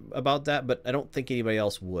about that, but I don't think anybody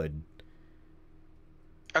else would.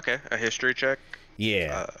 Okay, a history check.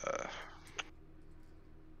 Yeah.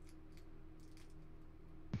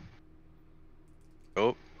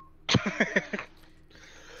 Oh.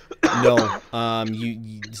 No,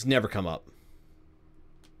 you it's never come up.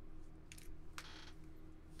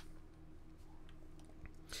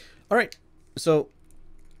 All right, so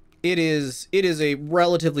it is a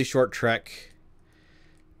relatively short trek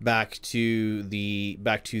back to the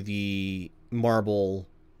marble.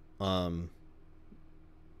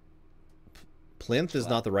 Plinth is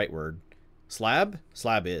not the right word. Slab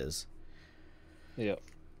is. Yeah.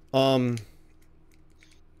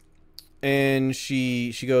 And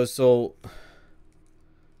she goes, so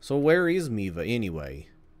where is Miva anyway?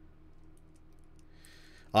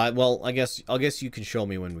 Well, I guess you can show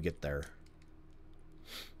me when we get there.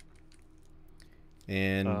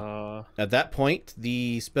 And at that point,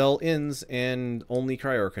 the spell ends, and only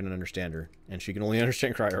Cryor can understand her, and she can only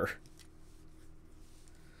understand Cryor.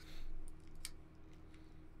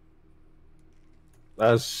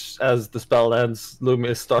 As the spell ends,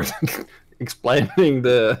 Loomis starts explaining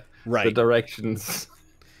the directions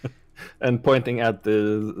and pointing at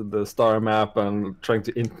the star map and trying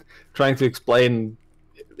to explain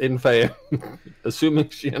in Fey, assuming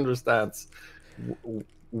she understands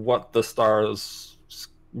what the stars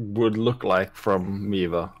would look like from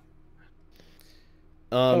Miva.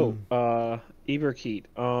 Eberkeet,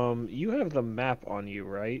 you have the map on you,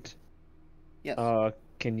 right? Yes.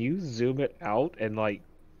 Can you zoom it out and like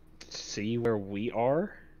see where we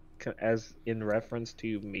are, as in reference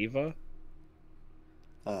to Miva?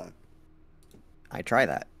 I try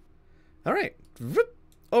that. All right.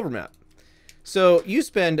 Overmap. So you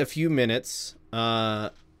spend a few minutes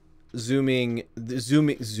zooming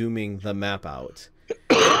the map out,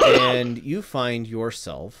 and you find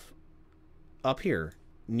yourself up here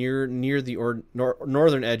near the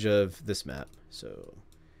northern edge of this map. So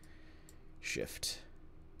shift.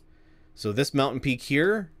 So this mountain peak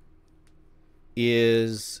here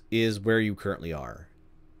is where you currently are.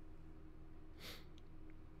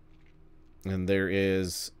 And there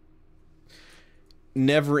is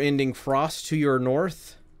never-ending frost to your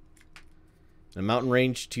north, and a mountain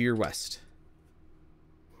range to your west.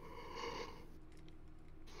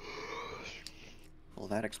 Well,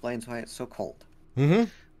 that explains why it's so cold. Mm-hmm.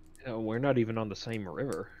 We're not even on the same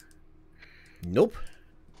river. Nope.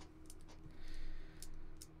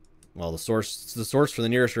 Well, the source for the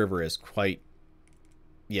nearest river is quite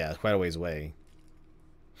a ways away.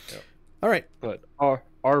 Yep. All right. But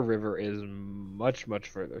our river is much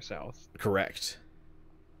further south. Correct.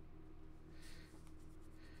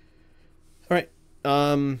 All right.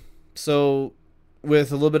 So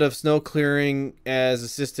with a little bit of snow clearing, as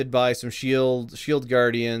assisted by some shield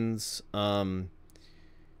guardians,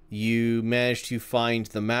 you managed to find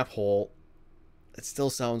the map hole. It still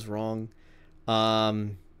sounds wrong.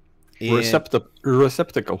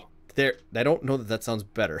 Receptacle. There, I don't know that sounds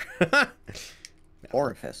better.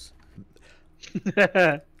 Orifice.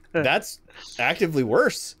 That's actively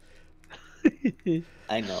worse.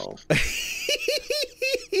 I know.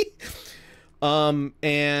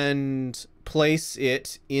 And place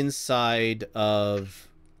it inside.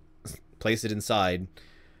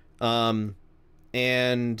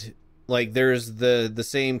 And like there's the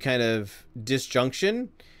same kind of disjunction,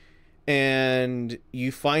 and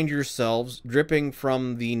you find yourselves dripping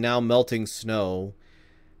from the now melting snow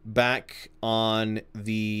back on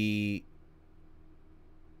the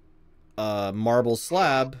marble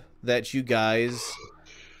slab that you guys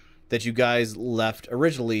left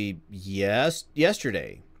originally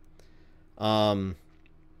yesterday. And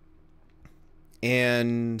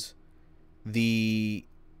the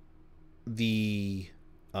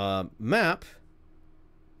map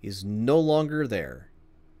is no longer there.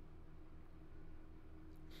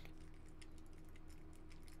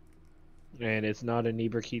 And it's not in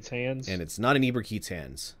Eberkeet's hands? And it's not in Eberkeet's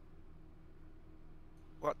hands.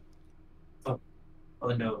 What? Oh,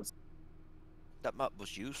 no. That map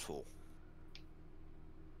was useful.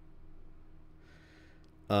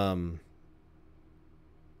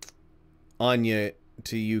 Anya,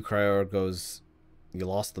 to you, Cryor, goes, you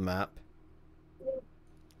lost the map?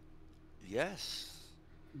 Yes.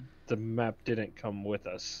 The map didn't come with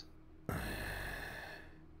us.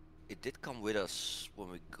 It did come with us when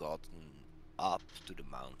we got up to the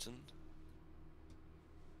mountain.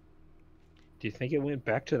 Do you think it went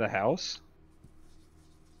back to the house?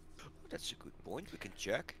 That's a good point. We can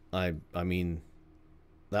check. I mean,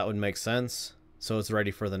 that would make sense. So it's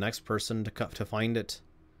ready for the next person to find it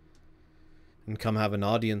and come have an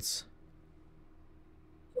audience.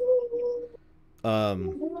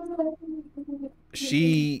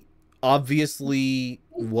 She obviously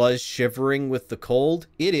was shivering with the cold.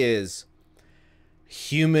 It is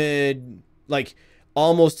humid, like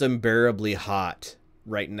almost unbearably hot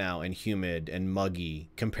right now, and humid and muggy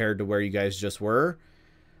compared to where you guys just were.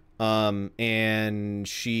 And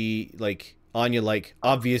she, like, Anya, like,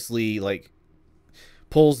 obviously, like,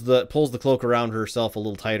 pulls the cloak around herself a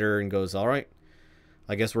little tighter and goes, all right,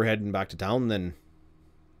 I guess we're heading back to town then.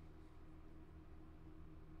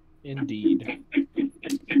 Indeed.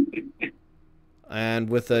 And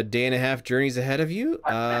with a day and a half journeys ahead of you,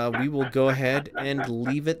 we will go ahead and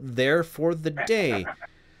leave it there for the day.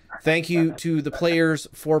 Thank you to the players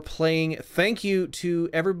for playing. Thank you to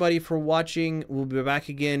everybody for watching. We'll be back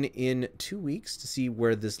again in 2 weeks to see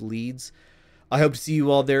where this leads. I hope to see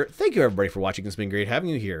you all there. Thank you, everybody, for watching. It's been great having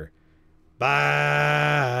you here.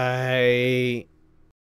 Bye.